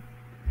 0.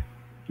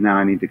 Now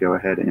I need to go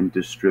ahead and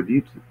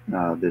distribute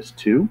this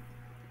 2.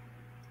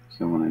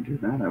 So when I do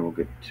that, I will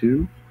get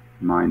 2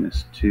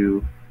 minus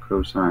 2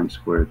 cosine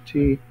squared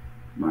t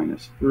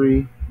minus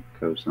 3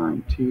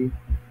 cosine t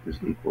is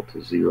equal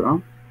to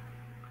 0.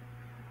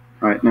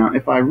 All right, now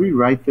if I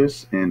rewrite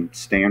this in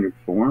standard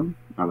form,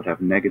 I would have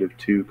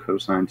 -2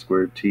 cosine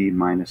squared t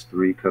minus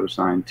 3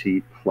 cosine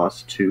t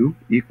plus 2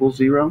 equals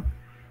 0.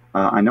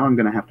 I know I'm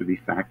going to have to be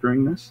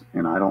factoring this,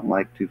 and I don't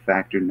like to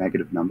factor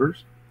negative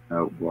numbers,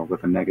 well,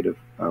 with a negative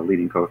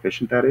leading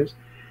coefficient, that is.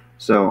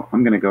 So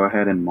I'm going to go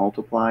ahead and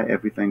multiply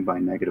everything by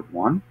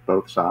 -1,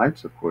 both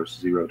sides. Of course,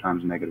 0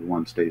 times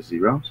 -1 stays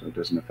 0, so it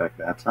doesn't affect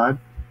that side.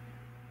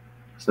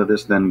 So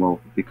this then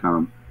will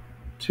become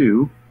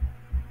 2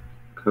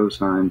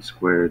 cosine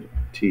squared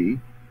t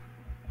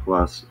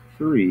plus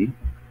 3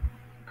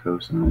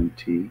 cosine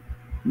t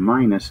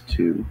minus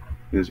 2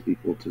 is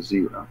equal to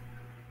 0.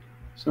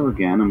 So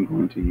again, I'm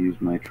going to use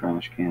my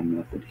trash can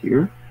method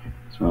here.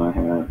 So I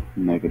have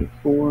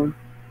 -4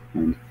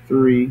 and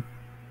 3.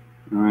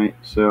 All right,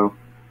 so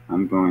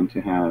I'm going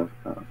to have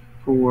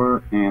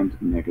 4 and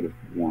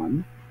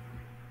 -1.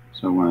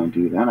 So when I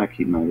do that, I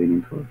keep my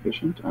leading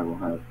coefficient. I will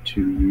have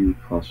 2u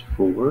plus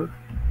 4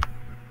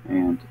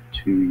 and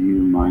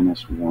 2u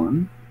minus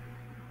 1.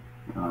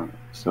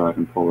 So I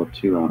can pull a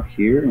 2 out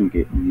here and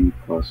get u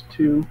plus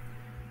 2.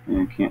 And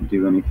I can't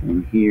do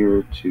anything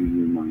here,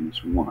 2u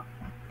minus 1.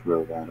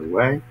 Throw that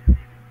away.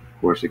 Of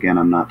course, again,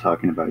 I'm not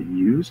talking about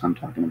u's, I'm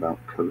talking about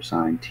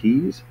cosine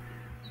t's.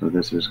 So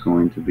this is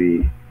going to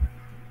be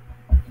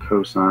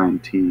cosine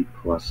t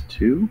plus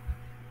 2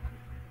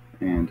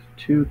 and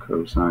 2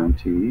 cosine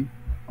t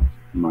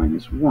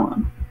minus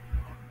 1.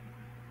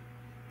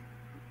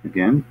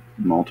 Again,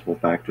 multiple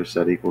factors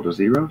set equal to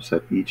 0,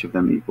 set each of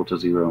them equal to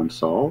 0 and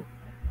solve.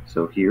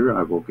 So here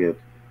I will get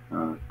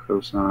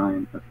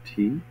cosine of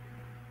t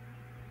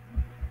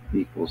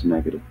equals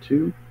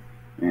 -2,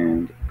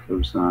 and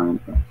cosine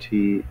of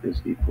t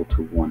is equal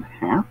to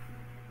 1/2.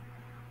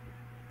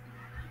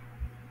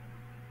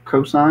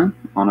 Cosine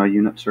on our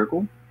unit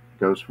circle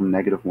goes from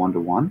 -1 to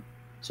 1,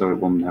 so it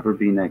will never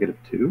be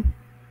 -2.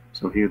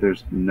 So here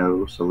there's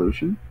no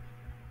solution.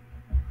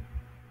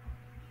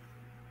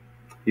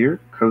 Here,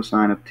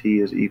 cosine of t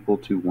is equal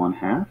to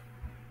 1/2,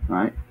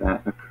 right?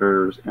 That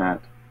occurs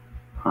at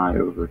pi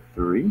over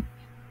 3,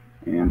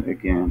 and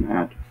again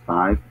at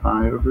 5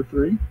 pi over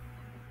 3.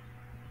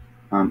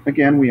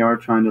 Again, we are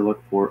trying to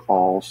look for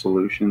all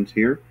solutions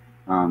here.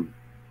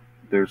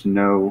 There's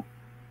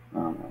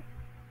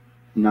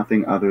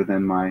nothing other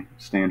than my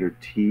standard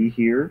t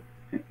here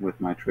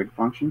with my trig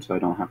function, so I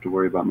don't have to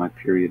worry about my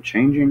period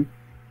changing.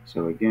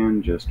 So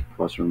again, just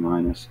plus or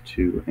minus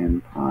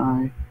 2n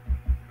pi,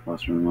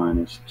 plus or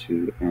minus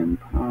 2n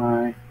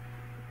pi,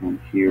 and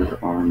here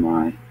are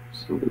my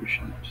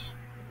solutions.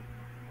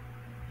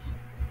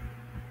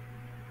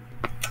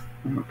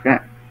 Okay,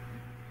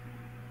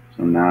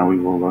 so now we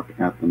will look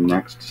at the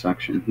next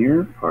section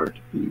here, part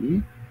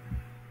E.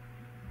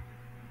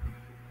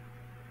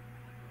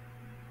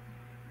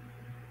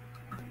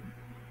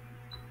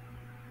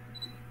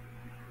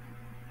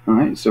 All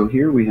right, so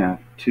here we have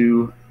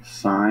 2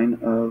 sine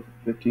of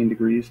 15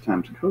 degrees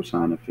times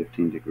cosine of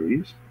 15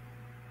 degrees.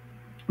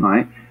 All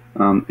right,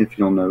 if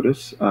you'll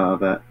notice,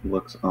 that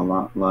looks a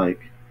lot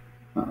like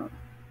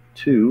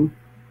 2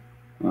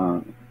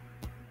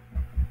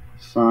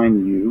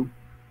 sine u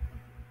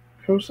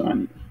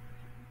cosine u,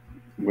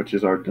 which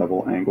is our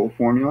double angle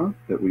formula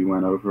that we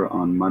went over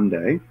on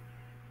Monday.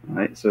 All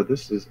right, so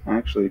this is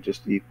actually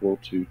just equal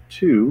to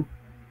 2,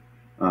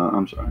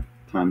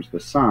 times the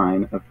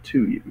sine of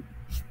 2u.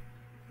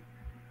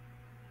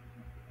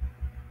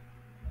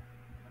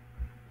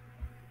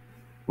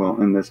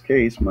 Well, in this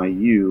case, my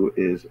u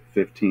is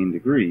 15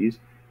 degrees,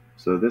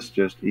 so this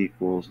just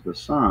equals the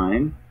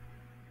sine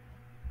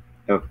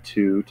of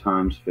 2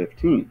 times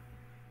 15,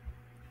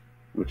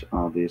 which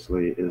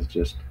obviously is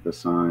just the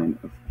sine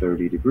of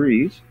 30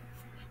 degrees.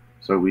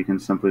 So we can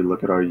simply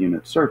look at our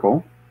unit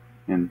circle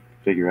and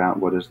figure out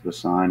what is the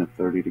sine of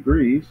 30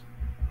 degrees.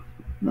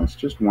 And that's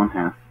just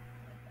 1/2.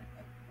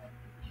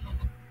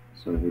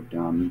 So we're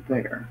done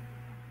there.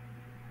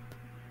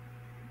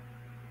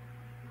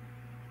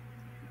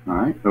 All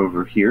right,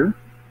 over here,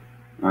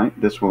 all right,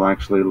 this will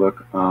actually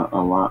look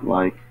a lot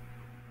like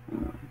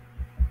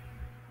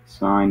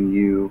sine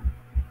u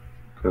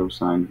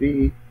cosine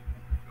v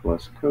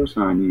plus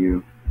cosine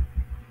u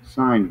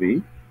sine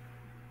v,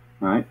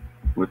 right?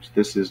 Which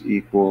this is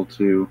equal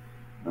to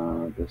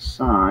the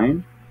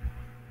sine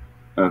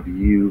of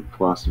u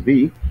plus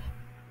v,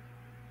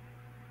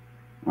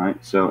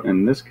 right? So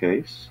in this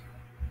case,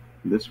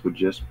 this would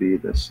just be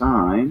the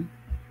sine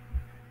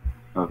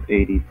of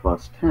 80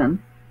 plus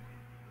 10,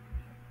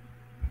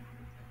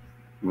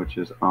 which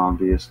is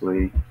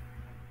obviously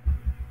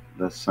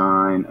the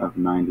sine of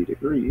 90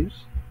 degrees,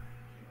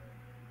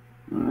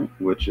 right?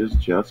 Which is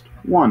just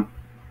 1.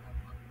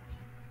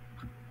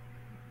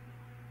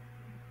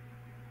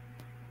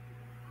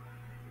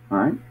 All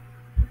right,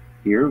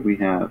 here we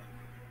have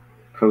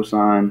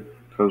cosine,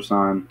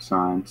 cosine,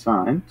 sine,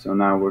 sine. So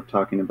now we're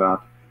talking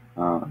about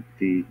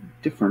the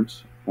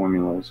difference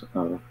formulas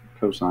of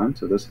cosine.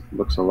 So this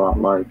looks a lot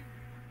like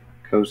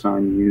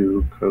cosine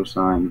u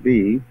cosine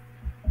v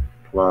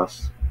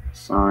plus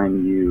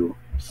sine u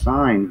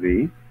sine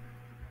v,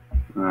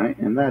 all right,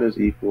 and that is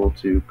equal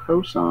to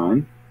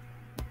cosine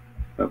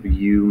of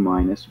u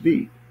minus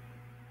v.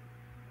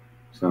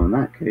 So in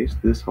that case,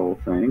 this whole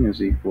thing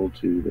is equal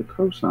to the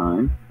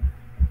cosine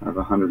of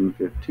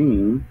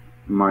 115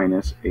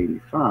 minus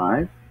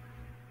 85,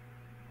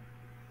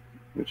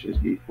 which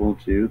is equal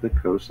to the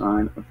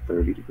cosine of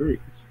 30 degrees.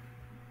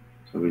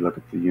 So we look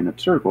at the unit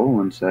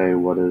circle and say,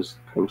 what is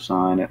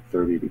cosine at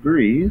 30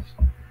 degrees?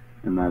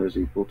 And that is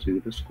equal to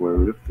the square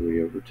root of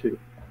 3 over 2.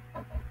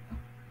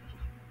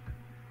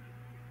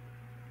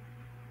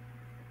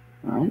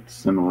 All right,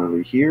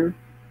 similarly here,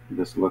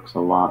 this looks a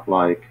lot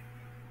like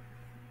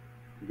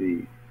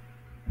the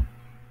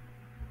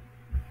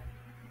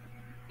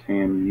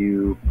tan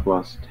u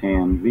plus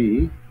tan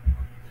v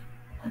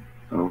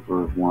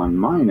over 1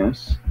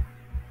 minus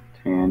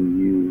tan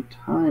u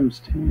times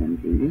tan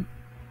v.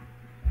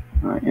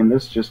 All right, and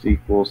this just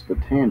equals the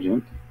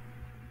tangent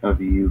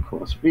of u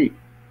plus v.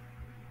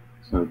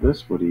 So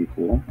this would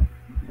equal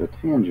the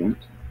tangent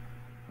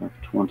of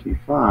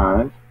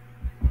 25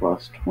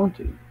 plus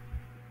 20,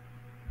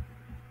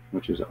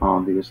 which is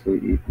obviously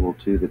equal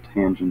to the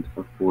tangent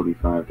of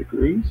 45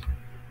 degrees.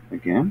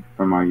 Again,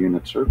 from our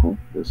unit circle,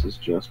 this is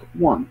just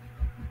 1.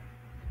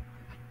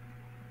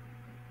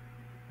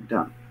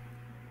 Done.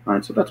 All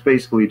right, so that's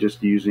basically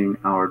just using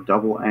our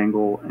double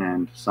angle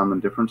and sum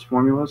and difference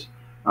formulas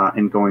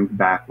and going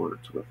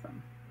backwards with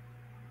them.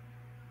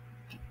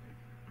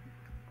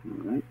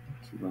 All right,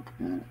 let's look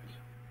at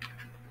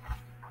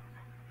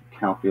the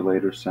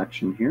calculator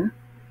section here.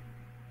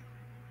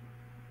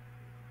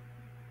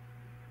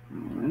 All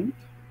right.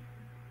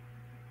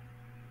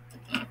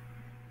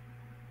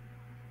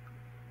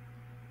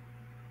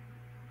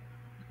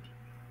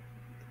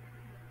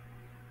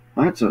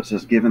 All right, so it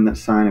says given that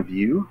sine of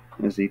u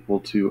is equal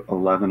to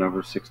 11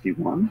 over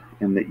 61,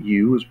 and that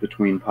u is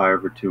between pi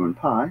over 2 and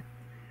pi,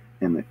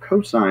 and that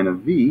cosine of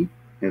v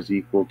is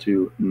equal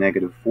to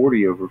negative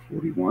 40 over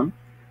 41,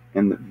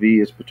 and that v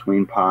is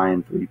between pi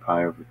and 3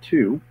 pi over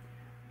 2,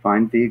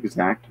 find the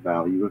exact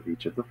value of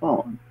each of the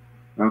following.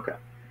 Okay,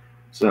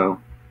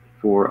 so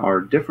for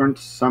our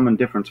sum and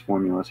difference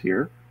formulas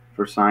here,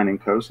 for sine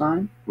and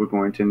cosine, we're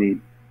going to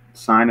need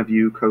sine of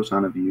u,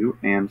 cosine of u,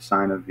 and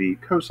sine of v,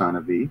 cosine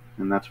of v,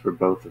 and that's for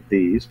both of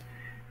these.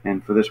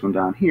 And for this one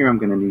down here, I'm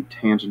going to need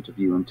tangent of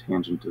u and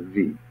tangent of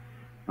v.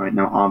 All right,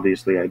 now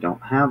obviously I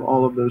don't have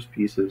all of those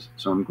pieces,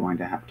 so I'm going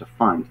to have to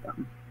find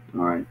them.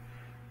 All right,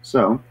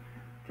 so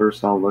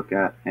first I'll look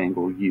at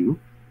angle u.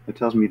 It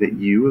tells me that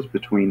u is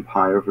between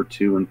pi over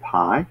 2 and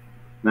pi.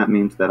 That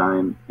means that I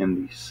am in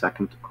the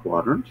second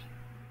quadrant.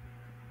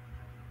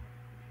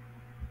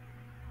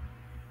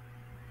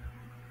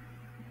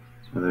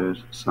 So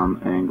there's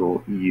some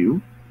angle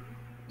U.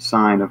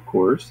 Sine, of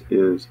course,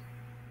 is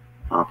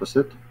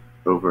opposite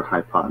over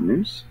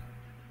hypotenuse.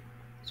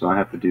 So I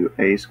have to do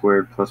a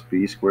squared plus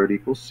b squared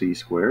equals c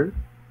squared.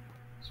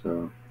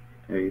 So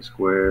a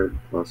squared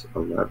plus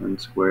 11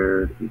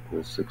 squared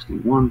equals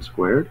 61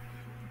 squared.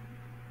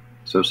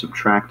 So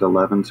subtract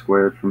 11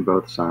 squared from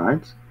both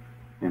sides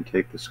and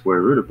take the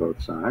square root of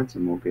both sides,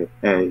 and we'll get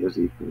a is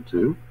equal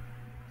to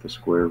the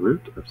square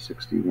root of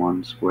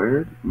 61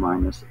 squared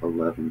minus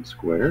 11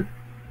 squared.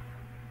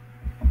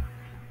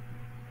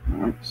 All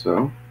right,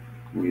 so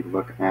we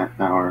look at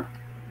our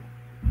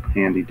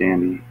handy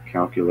dandy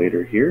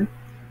calculator here,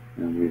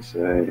 and we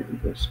say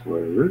the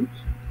square root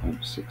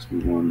of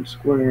 61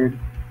 squared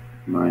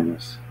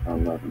minus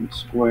 11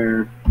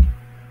 squared,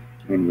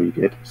 and we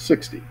get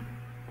 60.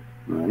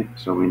 All right,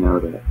 so we know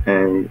that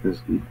a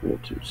is equal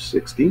to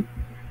 60.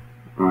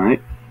 All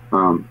right,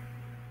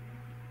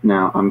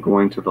 now I'm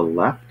going to the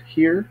left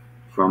here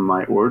from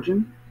my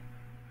origin.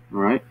 All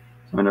right,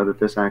 so I know that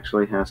this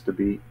actually has to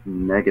be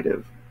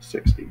negative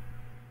 60.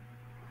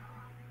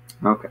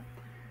 Okay,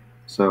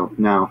 so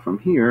now from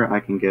here I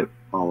can get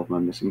all of my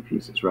missing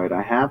pieces, right?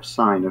 I have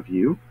sine of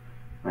u.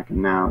 I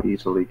can now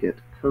easily get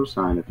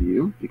cosine of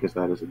u because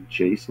that is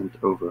adjacent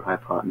over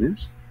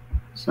hypotenuse.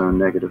 So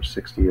negative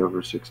 60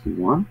 over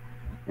 61.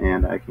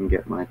 And I can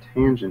get my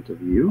tangent of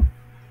u,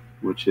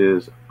 which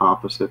is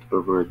opposite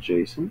over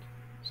adjacent.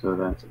 So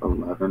that's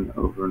 11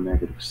 over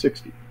negative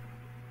 60.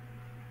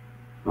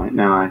 All right,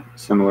 now I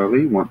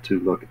similarly want to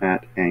look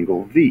at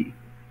angle v.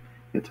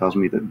 It tells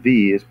me that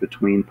v is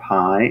between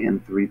pi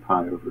and 3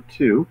 pi over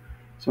 2.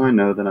 So I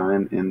know that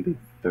I'm in the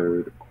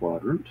third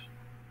quadrant.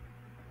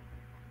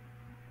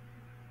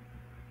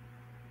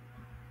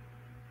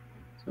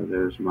 So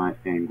there's my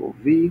angle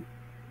v.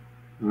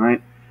 All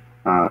right,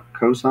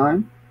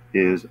 cosine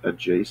is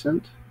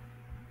adjacent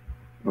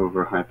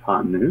over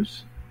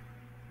hypotenuse.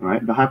 All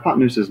right, the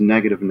hypotenuse is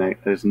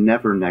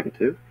never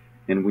negative,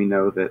 and we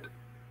know that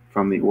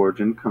from the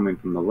origin coming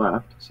from the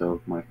left,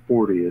 so my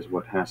 40 is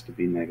what has to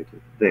be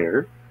negative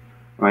there.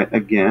 All right,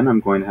 again, I'm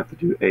going to have to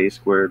do a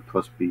squared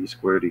plus b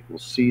squared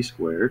equals c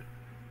squared.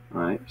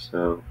 All right,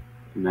 so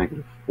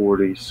negative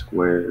 40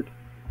 squared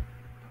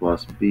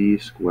plus b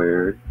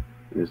squared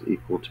is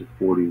equal to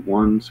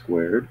 41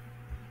 squared.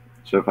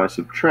 So if I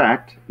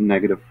subtract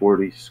negative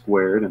 40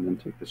 squared and then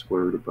take the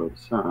square root of both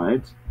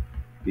sides,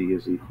 b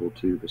is equal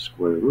to the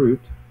square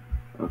root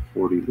of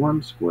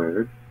 41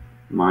 squared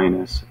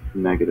minus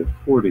negative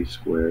 40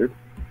 squared.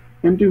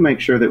 And do make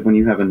sure that when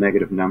you have a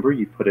negative number,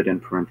 you put it in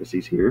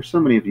parentheses here. So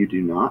many of you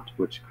do not,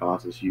 which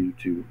causes you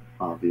to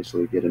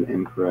obviously get an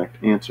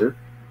incorrect answer.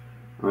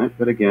 All right,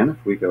 but again,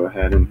 if we go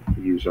ahead and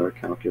use our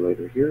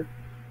calculator here,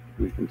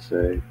 we can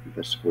say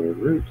the square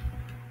root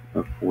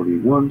of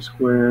 41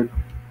 squared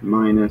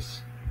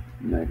minus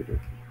negative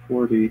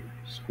 40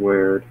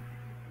 squared,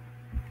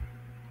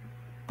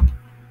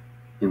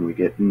 and we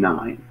get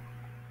 9.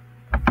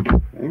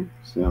 Okay,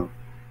 so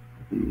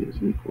b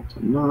is equal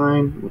to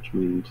 9, which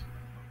means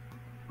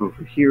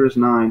over here is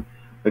 9.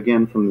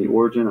 Again, from the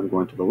origin, I'm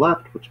going to the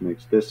left, which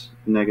makes this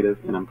negative,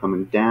 and I'm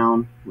coming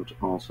down, which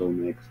also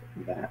makes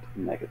that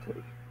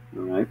negative.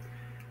 All right,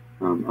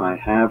 I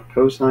have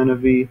cosine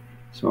of v,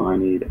 so I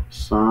need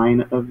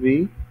sine of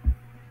v,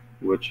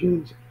 which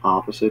is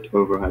opposite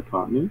over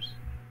hypotenuse.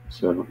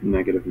 So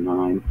negative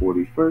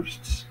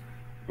 9/41,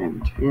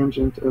 and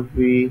tangent of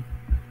v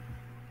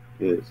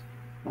is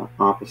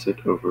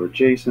opposite over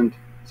adjacent.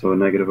 So a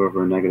negative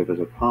over a negative is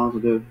a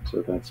positive,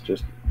 so that's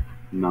just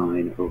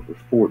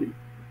 9/40.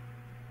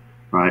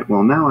 All right,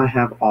 well now I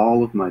have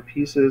all of my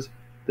pieces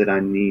that I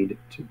need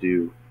to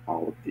do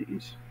all of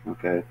these,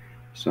 okay?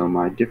 So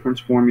my difference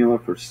formula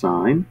for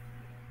sine,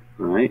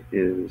 right,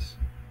 is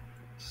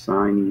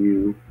sine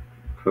u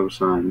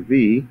cosine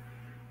v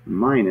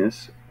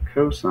minus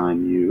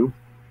cosine u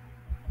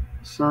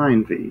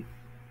sine v.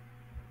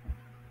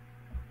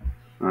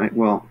 All right,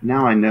 well,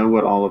 now I know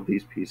what all of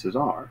these pieces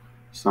are.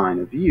 Sine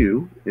of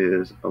u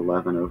is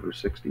 11 over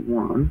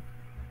 61.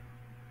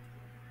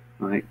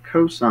 All right,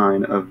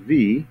 cosine of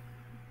v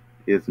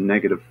is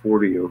negative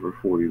 40 over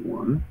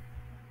 41.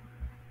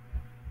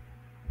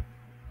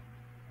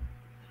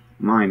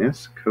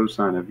 Minus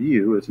cosine of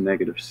u is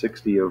negative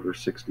 60 over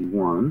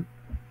 61.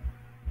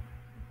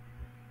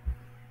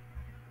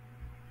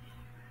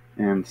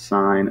 And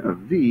sine of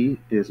v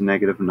is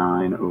negative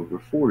 9 over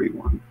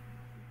 41.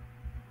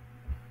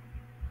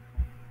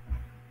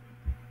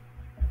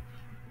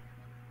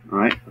 All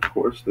right, of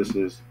course, this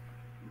is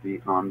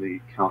on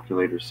the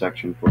calculator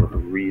section for a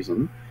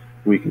reason.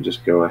 We can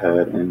just go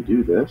ahead and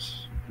do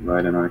this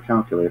right in our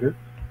calculator.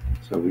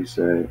 So we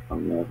say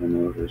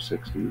 11 over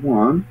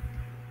 61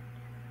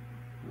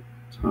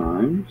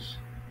 times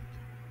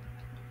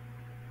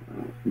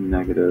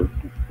negative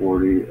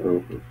 40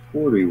 over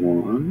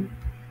 41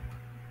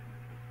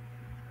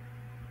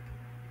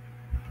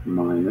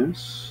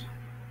 minus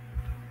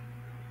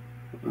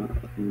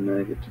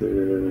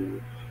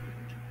negative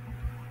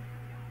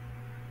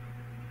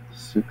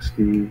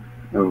 60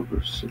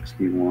 over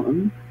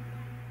 61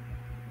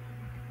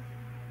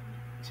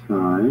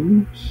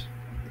 times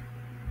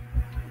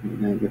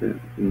negative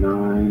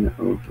 9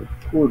 over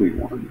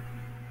 41.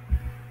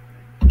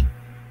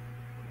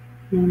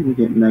 And we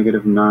get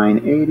negative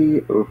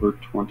 980 over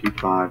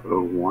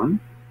 2501.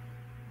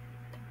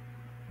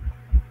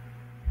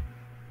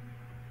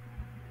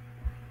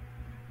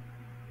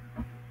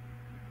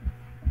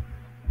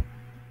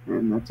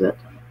 And that's it.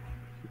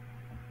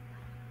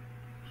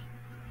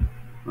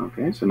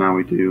 Okay, so now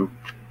we do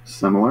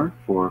similar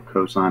for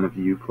cosine of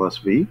u plus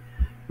v.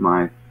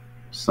 My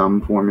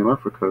sum formula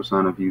for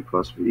cosine of u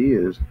plus v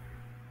is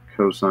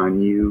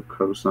cosine u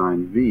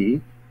cosine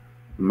v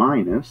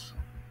minus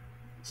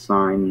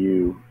sine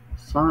u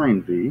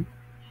sine v.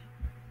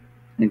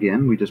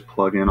 Again, we just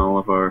plug in all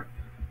of our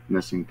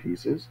missing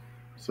pieces.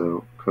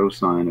 So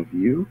cosine of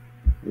u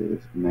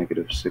is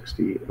negative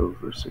 60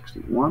 over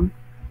 61.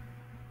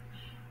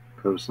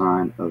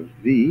 Cosine of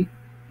v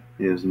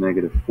is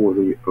negative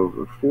 40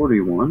 over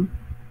 41.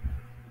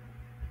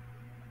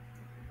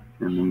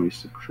 And then we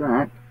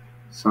subtract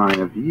sine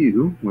of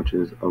u, which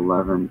is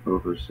 11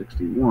 over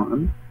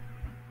 61,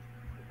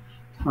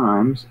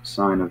 times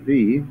sine of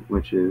v,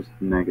 which is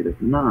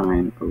negative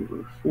 9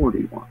 over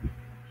 41.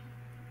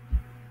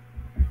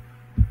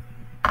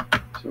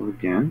 So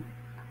again,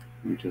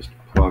 we just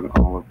plug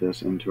all of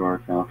this into our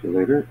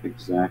calculator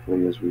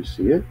exactly as we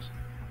see it.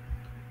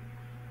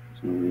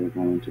 So we're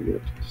going to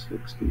get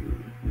 60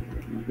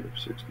 negative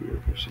 60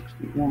 over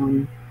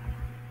 61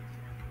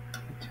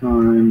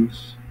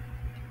 times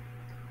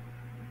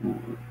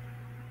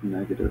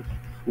negative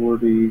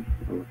 40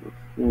 over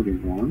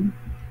 41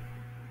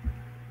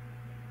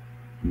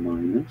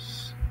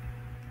 minus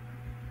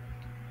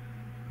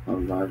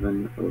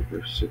 11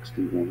 over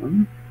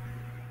 61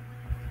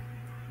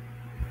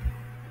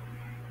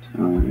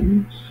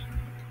 times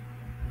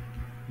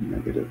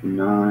negative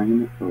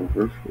 9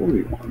 over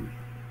 41.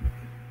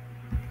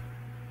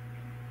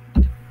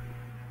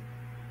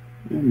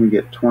 And we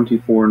get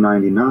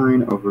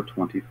 2499 over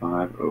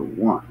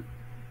 2501.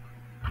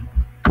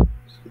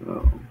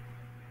 So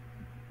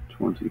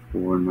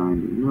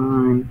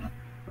 2499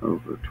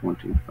 over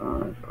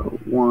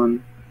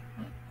 2501.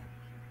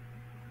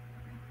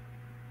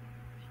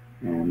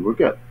 And we're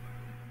good.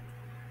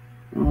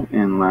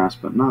 And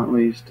last but not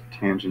least,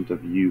 tangent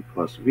of u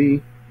plus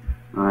v.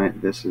 All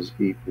right, this is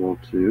equal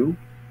to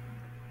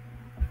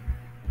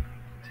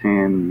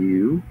tan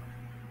u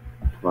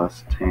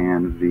plus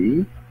tan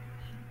v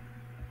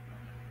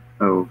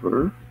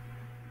over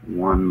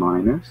 1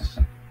 minus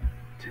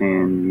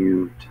tan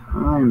u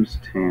times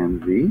tan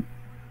v.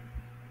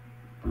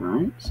 All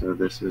right, so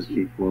this is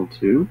equal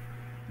to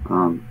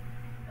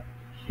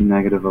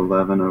negative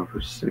 11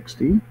 over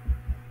 60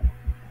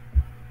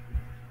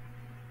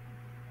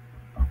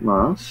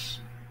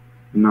 plus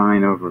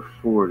 9 over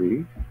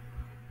 40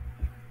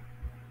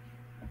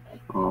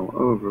 all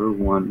over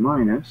 1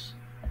 minus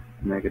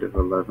negative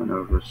 11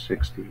 over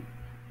 60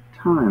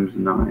 times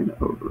 9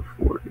 over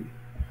 40.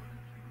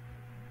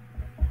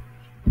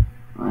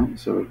 All right,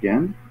 so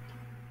again,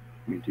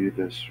 we do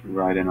this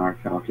right in our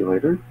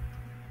calculator.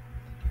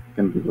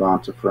 Going to be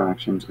lots of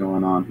fractions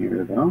going on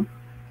here, though.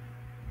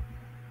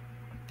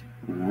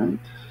 All right,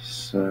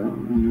 so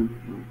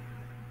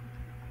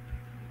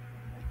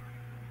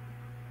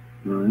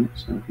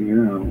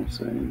here I will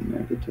say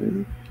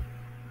negative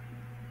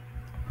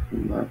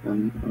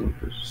 11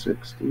 over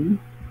 60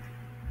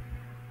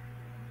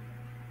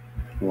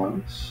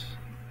 plus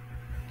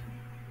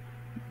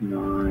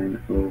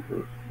 9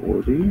 over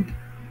 40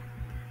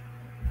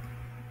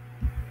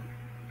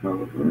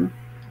 over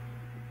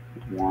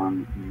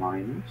 1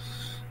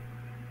 minus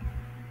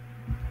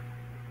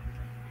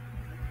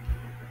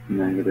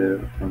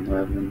negative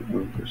 11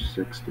 over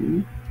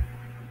 60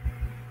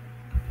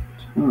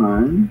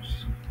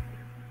 times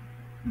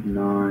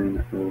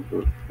 9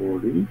 over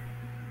 40,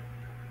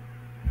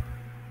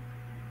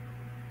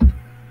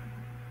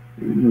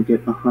 and we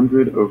get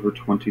 100 over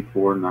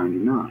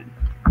 2499.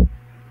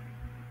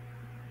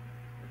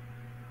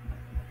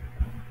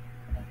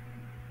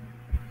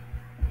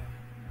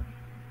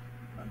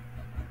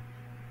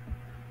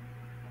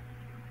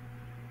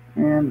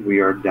 And we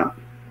are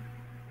done.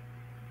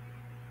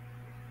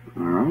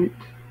 All right,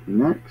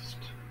 next.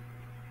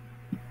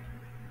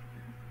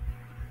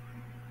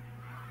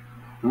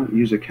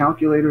 Use a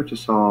calculator to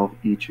solve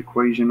each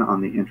equation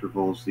on the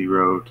intervals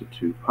 0 to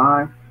 2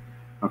 pi.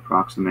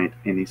 Approximate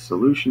any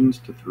solutions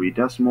to 3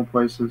 decimal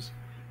places.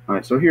 All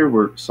right, so here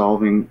we're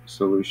solving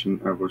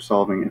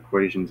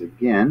equations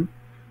again.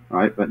 All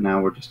right, but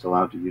now we're just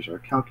allowed to use our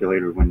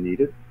calculator when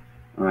needed.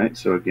 All right,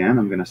 so again,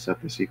 I'm going to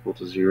set this equal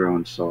to 0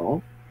 and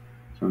solve.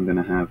 So I'm going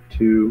to have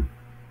 2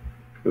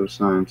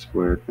 cosine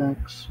squared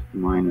x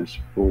minus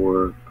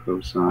 4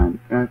 cosine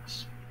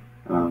x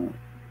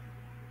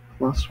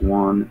plus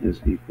 1 is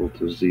equal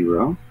to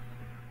 0.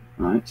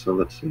 All right, so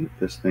let's see if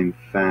this thing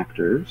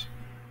factors.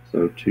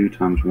 So 2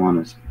 times 1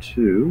 is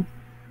 2,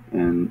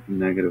 and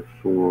negative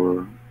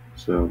 4,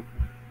 so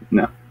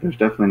no, there's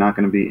definitely not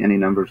going to be any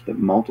numbers that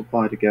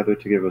multiply together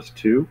to give us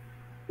 2,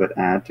 but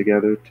add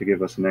together to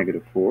give us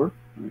negative 4.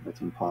 Right, that's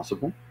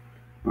impossible.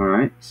 All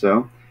right,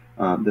 so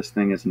This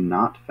thing is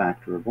not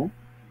factorable,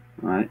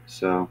 right?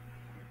 So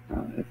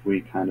if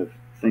we kind of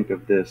think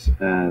of this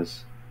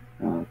as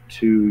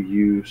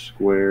 2u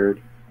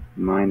squared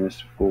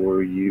minus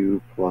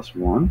 4u plus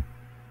 1,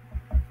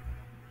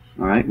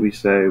 all right, we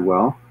say,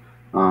 well,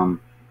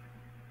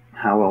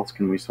 how else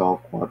can we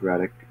solve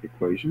quadratic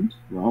equations?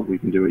 Well, we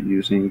can do it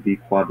using the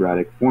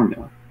quadratic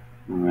formula,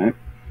 all right?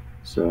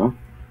 So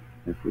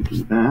if we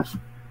do that,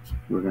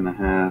 we're going to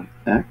have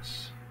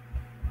x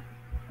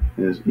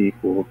is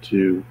equal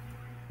to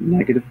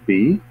negative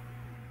b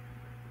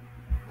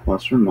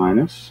plus or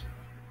minus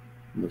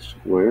the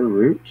square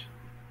root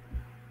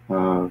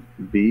of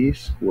b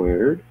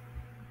squared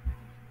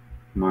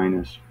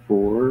minus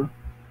 4ac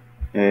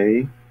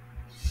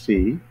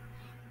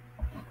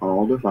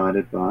all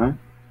divided by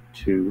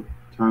 2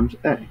 times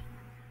a.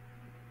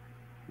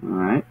 All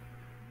right,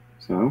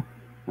 so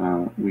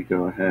we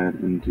go ahead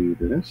and do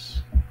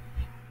this.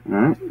 All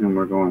right, and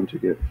we're going to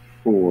get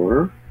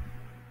 4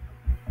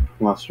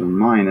 plus or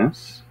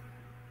minus,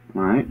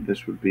 all right,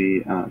 this would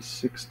be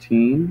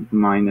 16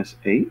 minus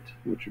 8,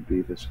 which would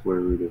be the square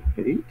root of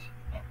 8,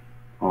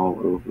 all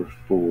over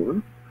 4.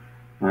 All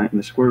right, and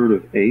the square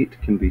root of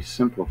 8 can be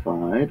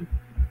simplified.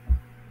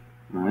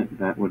 All right,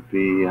 that would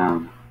be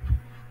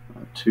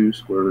 2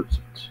 square roots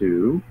of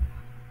 2,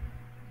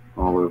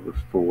 all over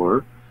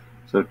 4.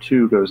 So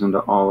 2 goes into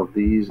all of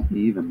these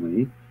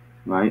evenly,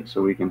 right?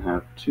 So we can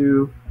have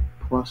 2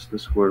 plus the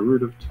square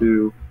root of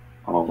 2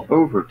 all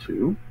over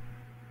 2.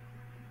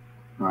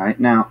 All right,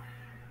 now,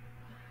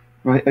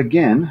 right,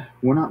 again,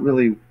 we're not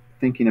really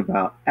thinking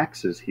about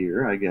x's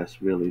here. I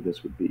guess really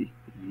this would be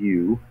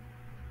u,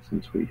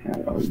 since we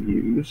have our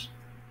u's.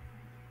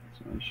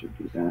 So I should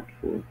do that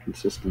for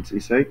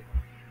consistency's sake.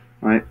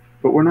 All right,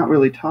 but we're not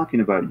really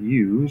talking about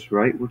u's,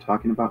 right? We're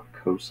talking about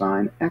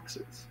cosine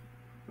x's.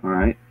 All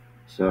right,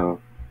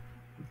 so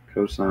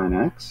cosine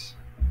x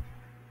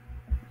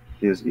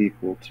is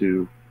equal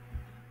to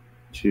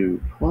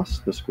 2 plus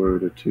the square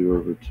root of 2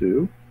 over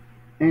 2,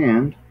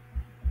 and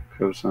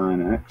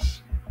cosine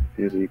x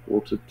is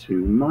equal to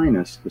 2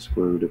 minus the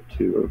square root of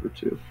 2 over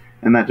 2.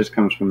 And that just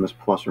comes from this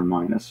plus or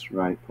minus,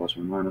 right? Plus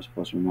or minus,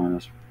 plus or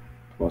minus,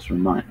 plus or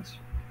minus.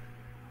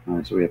 All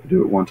right, so we have to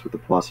do it once with the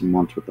plus and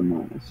once with the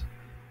minus.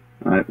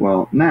 All right,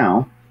 well,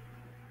 now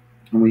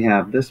we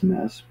have this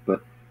mess,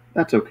 but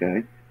that's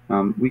okay.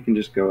 We can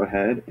just go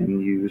ahead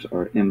and use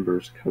our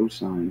inverse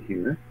cosine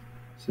here.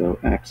 So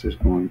x is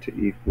going to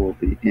equal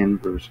the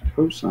inverse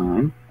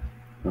cosine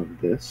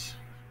of this,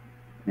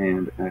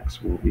 and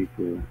x will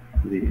equal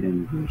the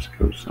inverse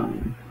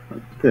cosine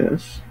of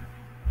this.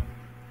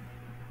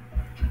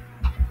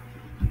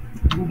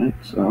 All right,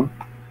 so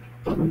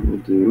we'll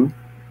do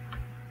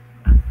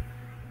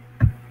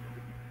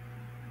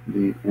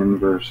the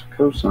inverse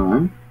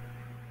cosine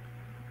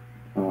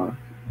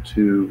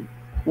 2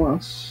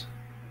 plus,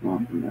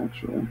 well,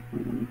 actually,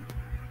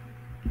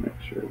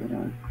 make sure that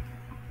I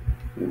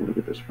look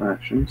at this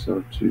fraction.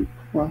 So 2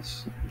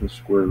 plus the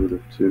square root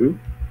of 2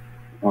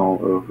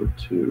 all over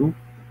 2.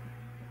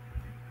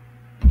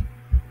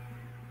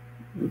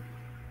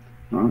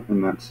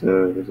 And that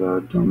says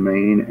a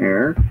domain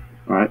error,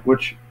 right?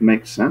 Which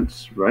makes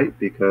sense, right?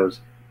 Because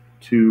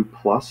 2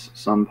 plus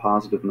some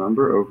positive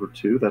number over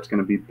 2, that's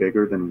going to be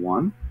bigger than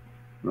 1,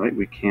 right?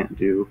 We can't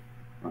do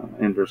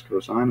inverse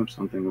cosine of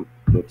something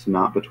that's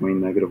not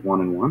between negative 1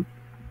 and 1.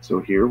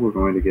 So here we're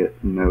going to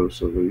get no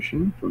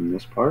solution from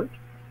this part.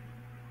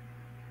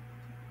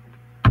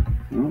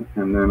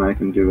 And then I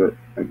can do it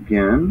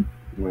again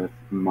with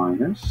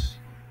minus,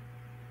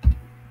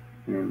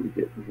 and we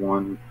get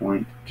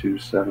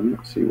 1.27.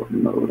 Let's see what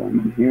mode I'm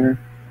in here.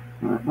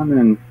 I'm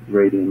in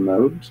radian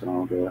mode, so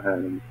I'll go ahead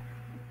and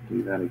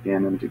do that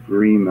again in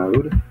degree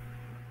mode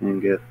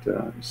and get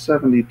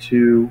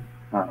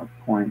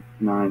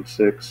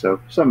 72.96,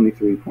 so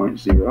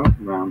 73.0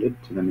 rounded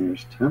to the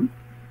nearest tenth.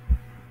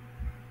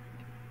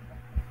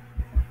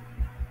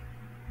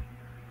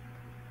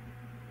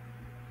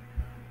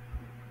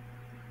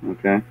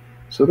 Okay,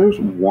 so there's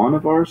one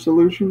of our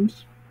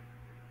solutions.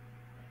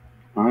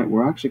 All right,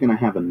 we're actually going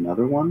to have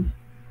another one,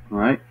 all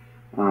right?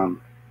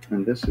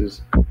 And this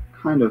is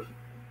kind of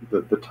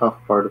the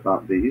tough part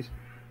about these,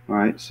 all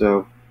right?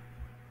 So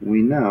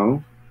we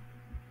know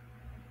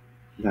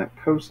that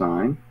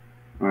cosine,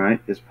 all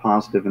right, is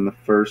positive in the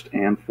first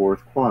and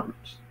fourth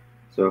quadrants.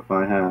 So if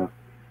I have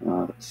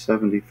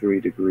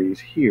 73 degrees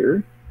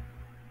here,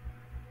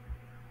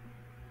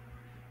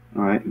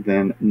 all right,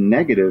 then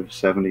negative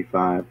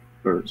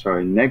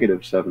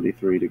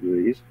 73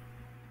 degrees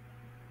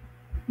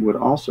would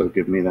also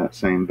give me that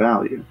same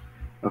value.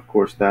 Of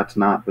course, that's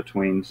not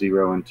between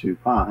 0 and 2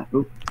 pi.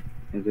 Oop,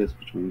 it is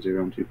between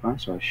 0 and 2 pi,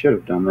 so I should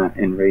have done that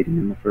in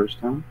radian the first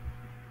time.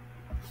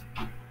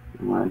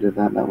 And when I did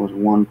that, that was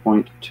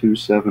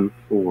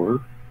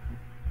 1.274.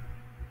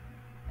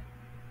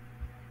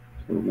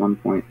 So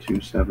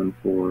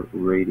 1.274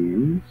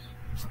 radians.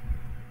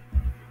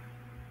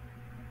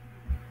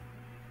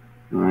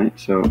 All right,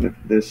 so if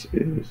this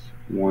is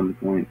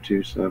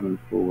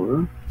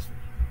 1.274,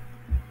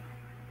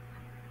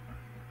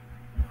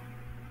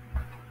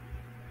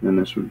 then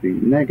this would be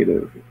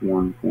negative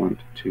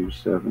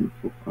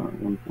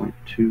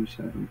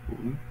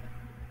 1.274.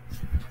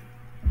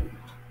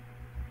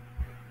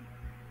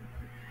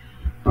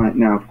 All right,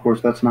 now, of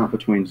course, that's not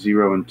between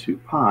 0 and 2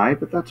 pi,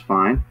 but that's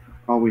fine.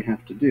 All we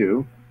have to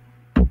do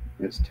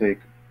is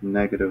take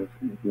negative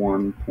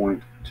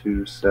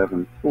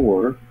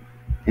 1.274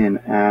 and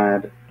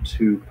add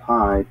 2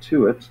 pi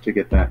to it to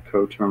get that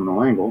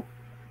coterminal angle,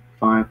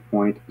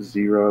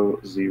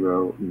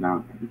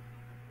 5.009.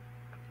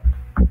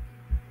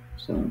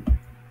 So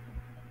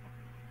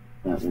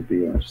that will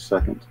be our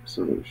second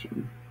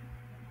solution.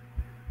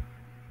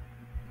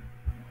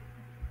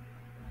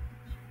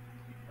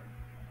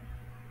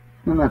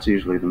 And that's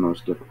usually the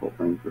most difficult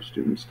thing for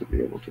students to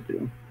be able to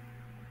do.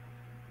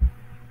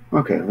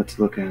 Okay, let's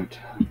look at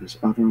this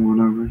other one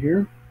over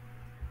here.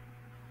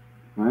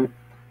 Right?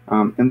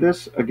 And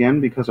this, again,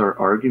 because our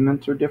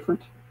arguments are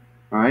different,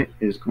 right,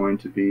 is going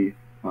to be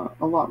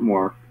a lot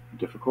more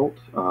difficult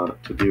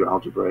to do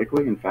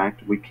algebraically. In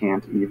fact, we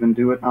can't even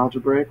do it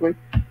algebraically.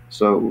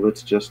 So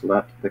let's just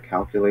let the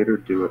calculator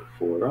do it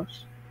for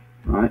us.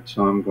 Right?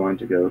 So I'm going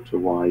to go to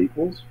y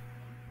equals,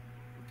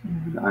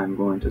 and I'm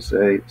going to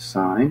say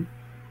sine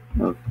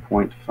of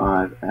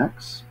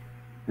 0.5x,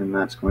 and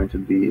that's going to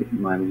be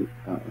my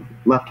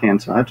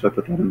left-hand side, so I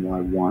put that in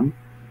y1.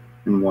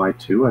 And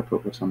y2, I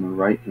put what's on the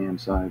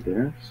right-hand side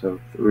there, so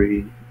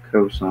 3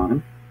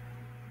 cosine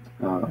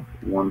of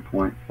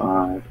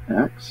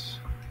 1.5x.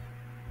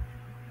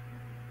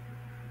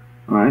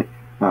 All right,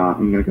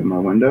 I'm going to go to my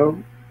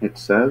window. It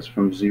says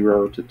from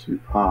 0 to 2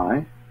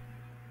 pi.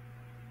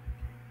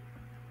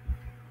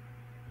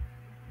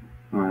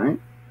 All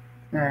right,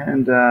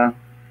 and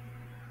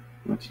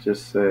let's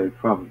just say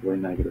probably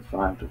negative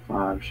 5 to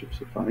 5 should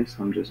suffice.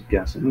 I'm just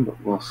guessing,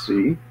 but we'll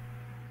see.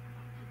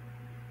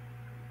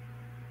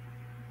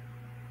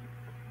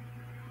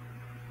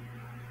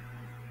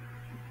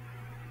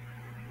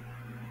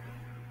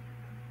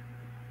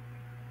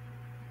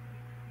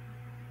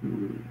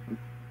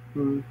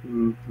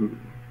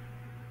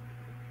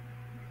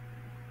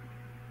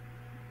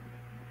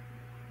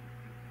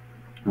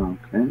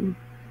 Okay,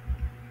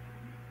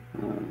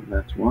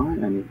 that's why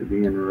I need to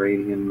be in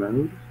radian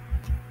mode.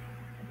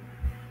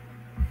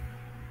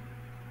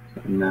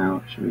 So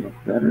now it should look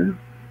better.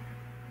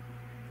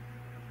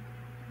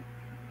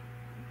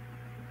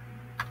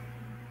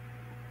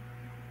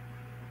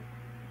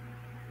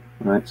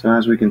 All right, so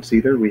as we can see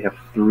there, we have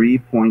 3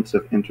 points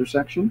of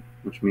intersection,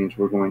 which means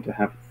we're going to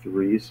have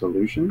 3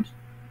 solutions.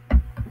 All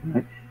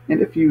right,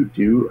 and if you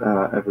do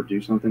ever do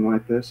something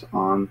like this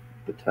on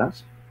the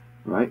test,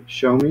 right,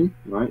 show me,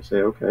 right, say,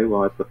 okay,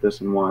 well, I put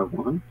this in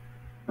y1,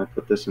 I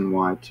put this in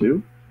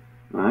y2,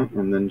 right,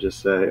 and then just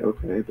say,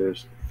 okay,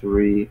 there's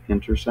 3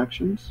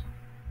 intersections.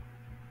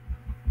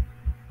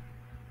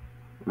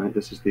 Right,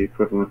 this is the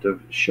equivalent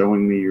of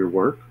showing me your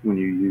work when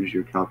you use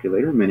your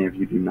calculator. Many of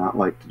you do not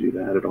like to do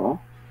that at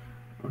all.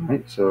 All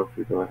right, so if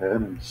we go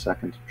ahead and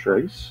second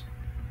trace,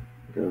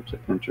 go to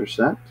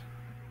intersect,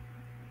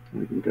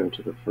 we can go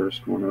to the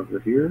first one over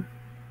here.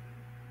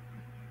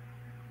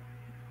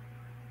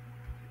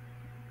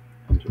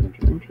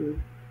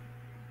 Enter.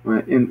 All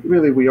right, and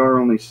really we are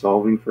only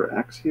solving for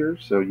x here,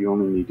 so you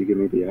only need to give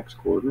me the x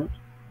coordinate.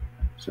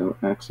 So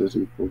x is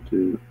equal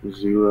to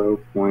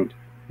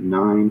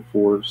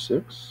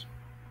 0.946.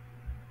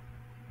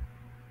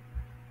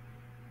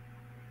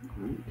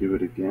 Right, do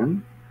it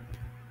again.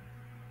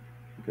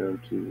 Go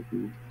to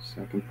the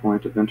second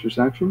point of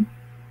intersection.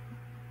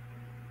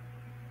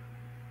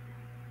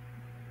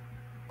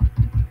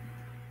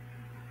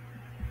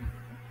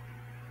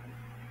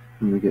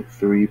 And we get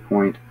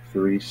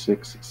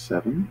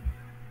 3.367.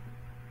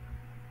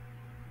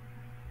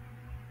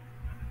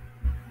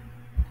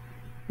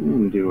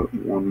 And do it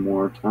one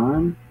more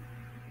time.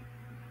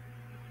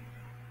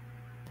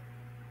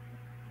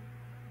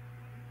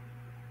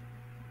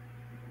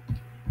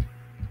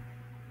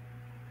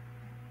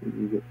 And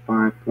you get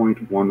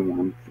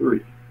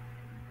 5.113.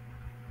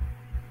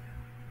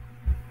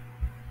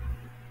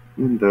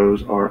 And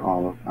those are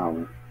all of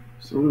our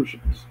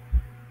solutions.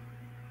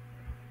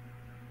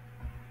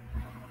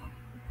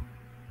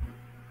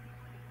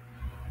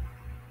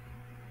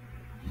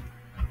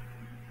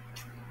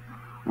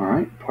 All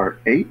right,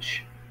 part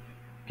H.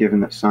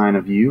 Given that sine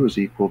of u is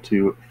equal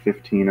to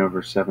 15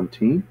 over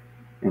 17,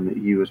 and that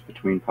u is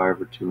between pi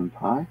over 2 and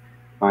pi,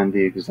 find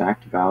the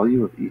exact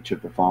value of each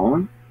of the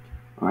following.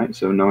 All right,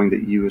 so knowing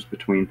that u is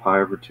between pi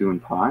over 2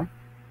 and pi,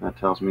 that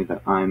tells me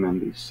that I'm in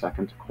the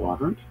second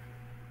quadrant.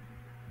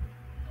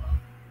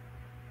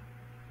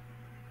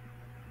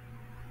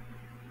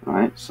 All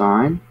right,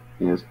 sine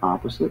is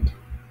opposite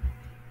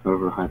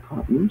over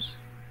hypotenuse.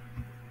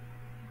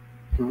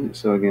 All right,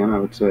 so again, I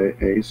would say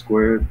a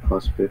squared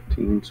plus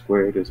 15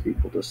 squared is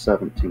equal to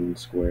 17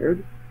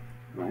 squared.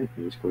 Right,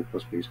 a squared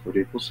plus b squared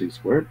equals c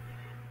squared.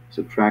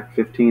 Subtract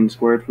 15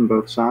 squared from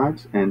both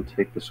sides and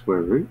take the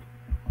square root.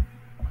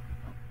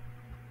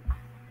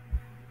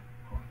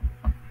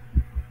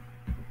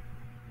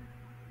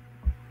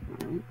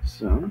 Alright,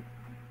 so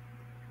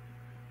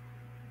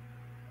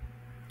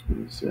let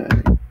me say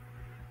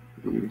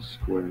the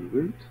square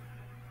root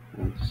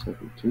of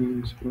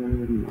 17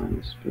 squared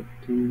minus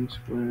 15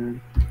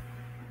 squared,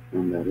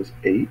 and that is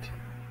 8.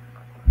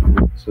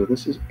 So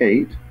this is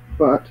 8,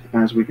 but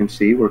as we can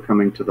see, we're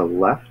coming to the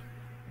left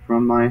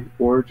from my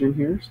origin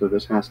here, so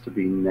this has to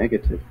be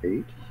negative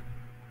 8.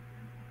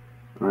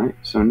 Alright,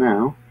 so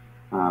now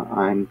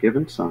I'm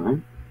given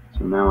sine,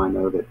 so now I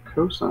know that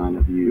cosine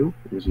of u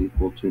is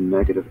equal to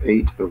negative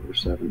 8 over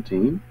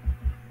 17,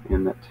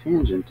 and that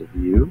tangent of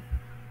u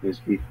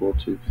is equal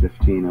to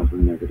 15 over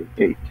negative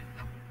 8.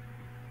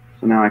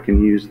 So now I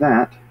can use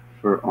that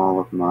for all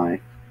of my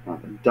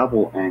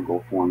double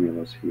angle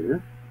formulas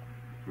here.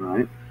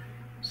 Right?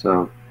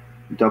 So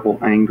double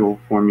angle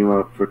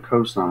formula for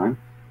cosine.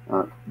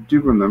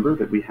 Do remember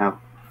that we have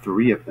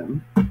 3 of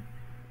them.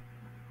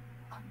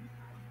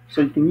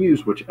 So you can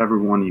use whichever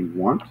one you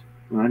want.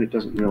 Right? It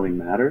doesn't really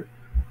matter.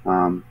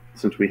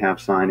 Since we have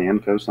sine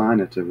and cosine,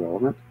 it's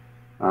irrelevant.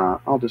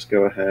 I'll just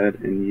go ahead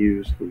and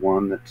use the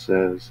one that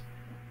says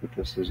that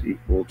this is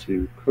equal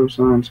to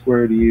cosine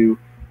squared u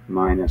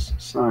minus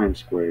sine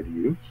squared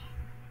u.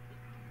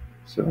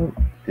 So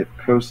if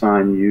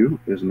cosine u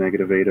is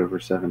negative 8 over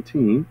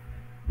 17,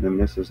 then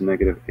this is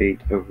negative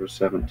 8 over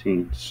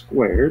 17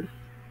 squared,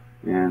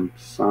 and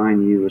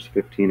sine u is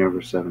 15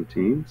 over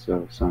 17,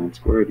 so sine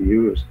squared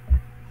u is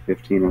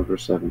 15 over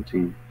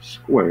 17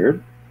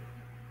 squared.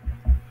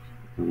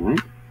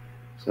 Alright,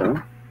 so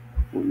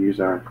we'll use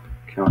our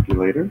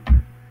calculator,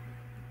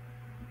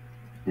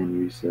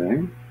 and we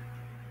say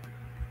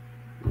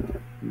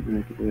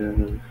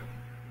negative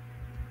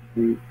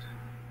 8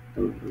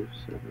 over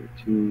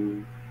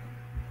 17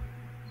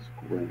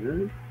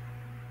 squared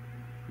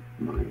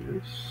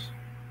minus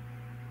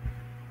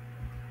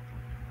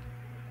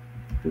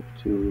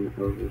 15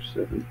 over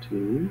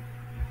 17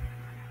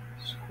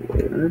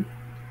 squared.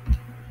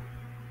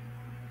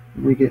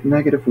 We get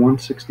negative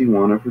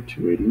 161 over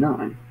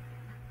 289.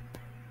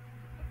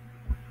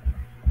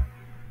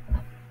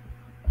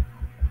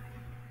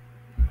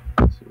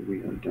 So we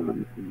are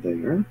done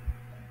there.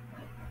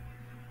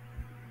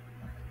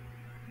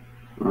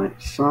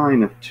 Alright,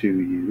 sine of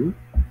 2u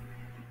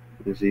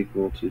is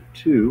equal to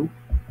 2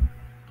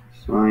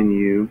 sine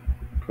u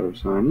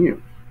cosine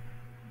u.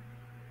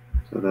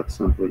 So that's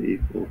simply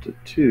equal to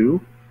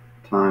 2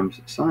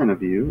 times sine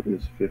of u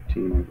is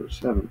 15 over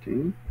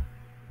 17,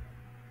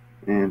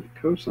 and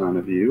cosine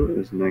of u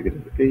is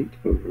negative 8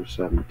 over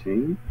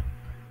 17.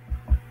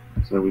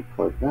 So we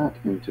plug that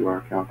into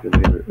our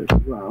calculator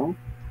as well.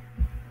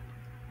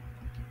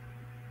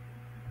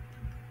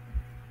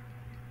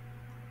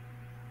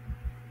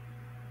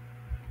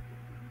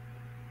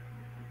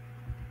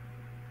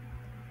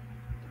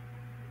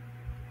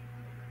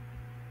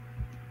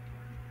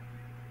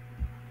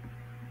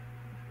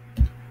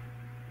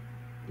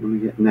 And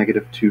we get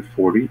negative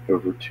 240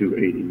 over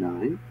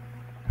 289.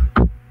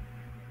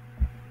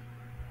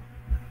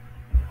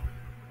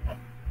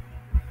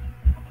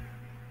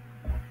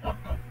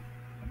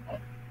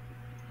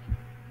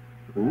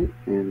 Right,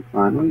 and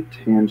finally,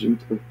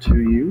 tangent of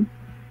 2u.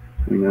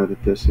 We know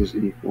that this is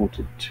equal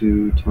to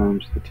 2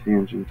 times the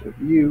tangent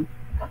of u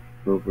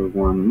over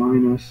 1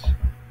 minus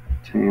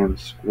tan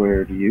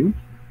squared u.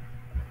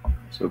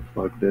 So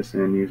plug this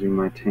in using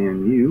my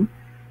tan u,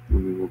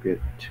 and we will get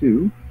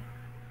 2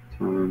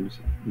 times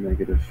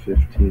negative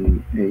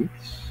 15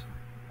 eighths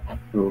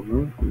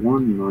over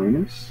 1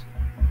 minus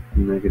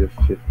negative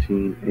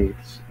 15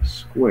 eighths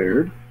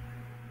squared.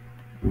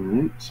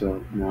 Alright,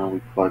 so now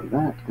we plug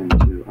that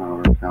into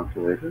our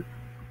calculator.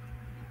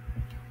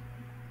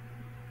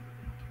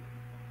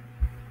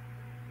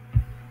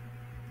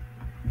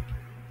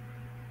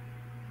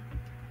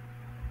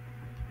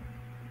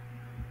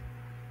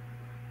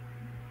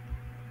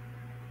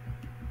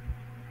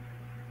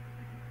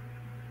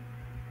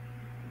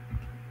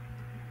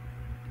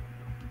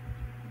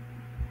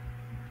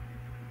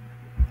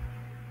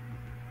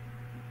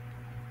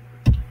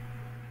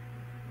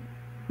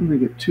 And we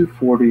get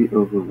 240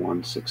 over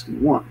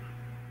 161.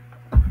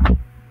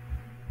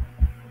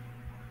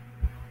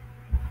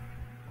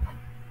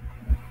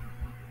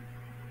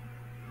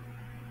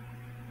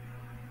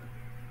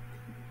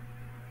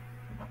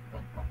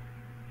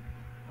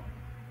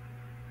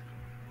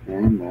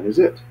 And that is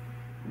it.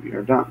 We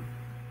are done.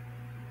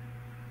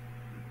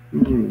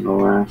 And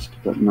last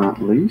but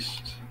not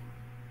least,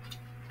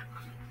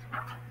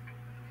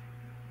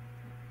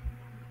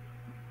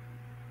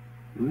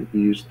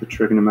 use the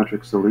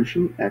trigonometric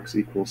solution x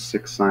equals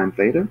 6 sine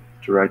theta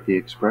to write the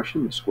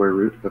expression the square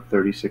root of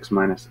 36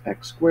 minus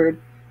x squared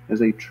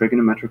as a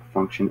trigonometric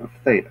function of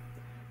theta,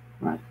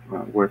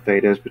 where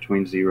theta is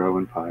between 0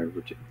 and pi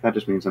over 2. That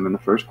just means I'm in the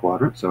first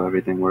quadrant, so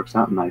everything works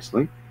out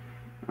nicely.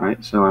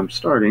 Alright, so I'm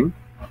starting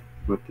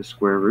with the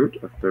square root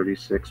of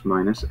 36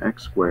 minus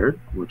x squared,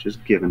 which is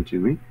given to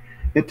me.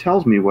 It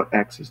tells me what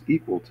x is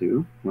equal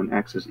to. When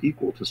x is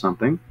equal to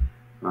something,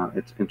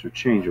 it's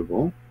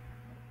interchangeable.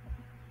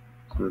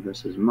 So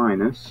this is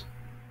minus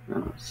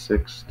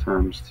 6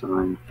 times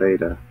sine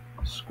theta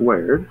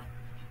squared.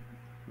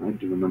 Right?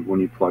 Do you remember when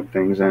you plug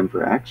things in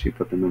for x, you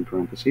put them in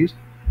parentheses?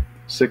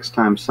 6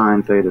 times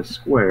sine theta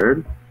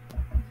squared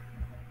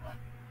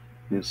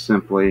is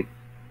simply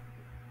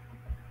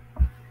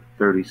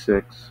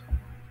 36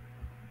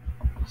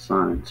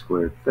 sine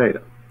squared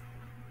theta.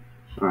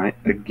 All right,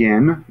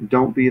 again,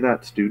 don't be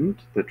that student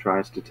that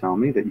tries to tell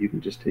me that you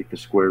can just take the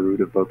square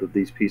root of both of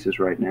these pieces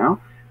right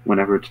now.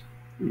 Whenever it's,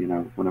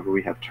 whenever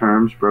we have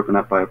terms broken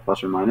up by a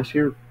plus or minus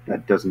here,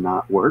 that does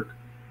not work,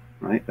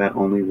 right? That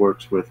only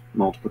works with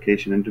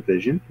multiplication and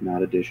division,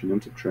 not addition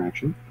and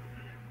subtraction.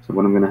 So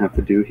what I'm going to have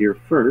to do here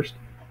first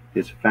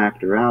is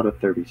factor out a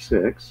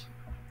 36,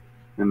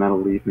 and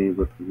that'll leave me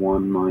with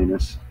 1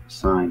 minus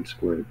sine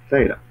squared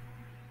theta.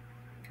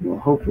 Well,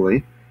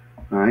 hopefully,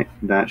 all right,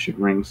 that should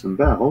ring some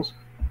bells,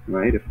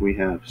 right? If we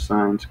have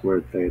sine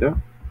squared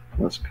theta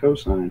plus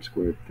cosine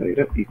squared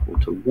theta equal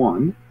to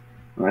 1,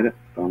 right? If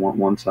I want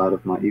one side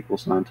of my equal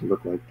sign to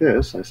look like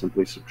this, I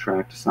simply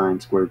subtract sine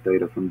squared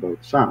theta from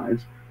both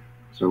sides.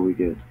 So we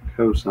get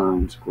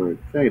cosine squared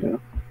theta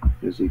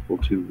is equal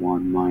to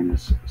 1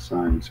 minus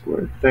sine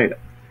squared theta.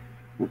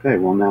 Okay,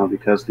 well now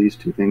because these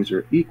two things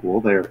are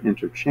equal, they are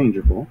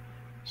interchangeable.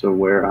 So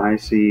where I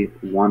see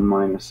 1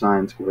 minus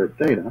sine squared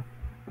theta,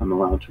 I'm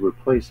allowed to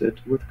replace it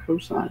with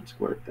cosine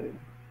squared theta.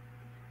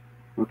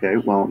 Okay,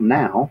 well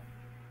now,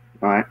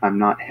 I'm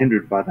not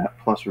hindered by that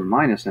plus or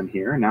minus in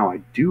here. Now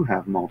I do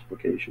have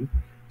multiplication,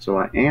 so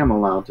I am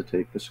allowed to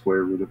take the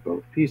square root of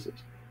both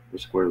pieces. The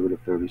square root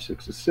of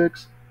 36 is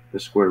 6. The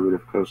square root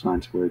of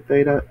cosine squared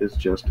theta is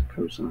just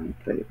cosine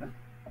theta.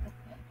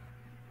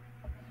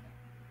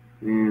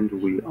 And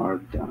we are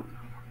done.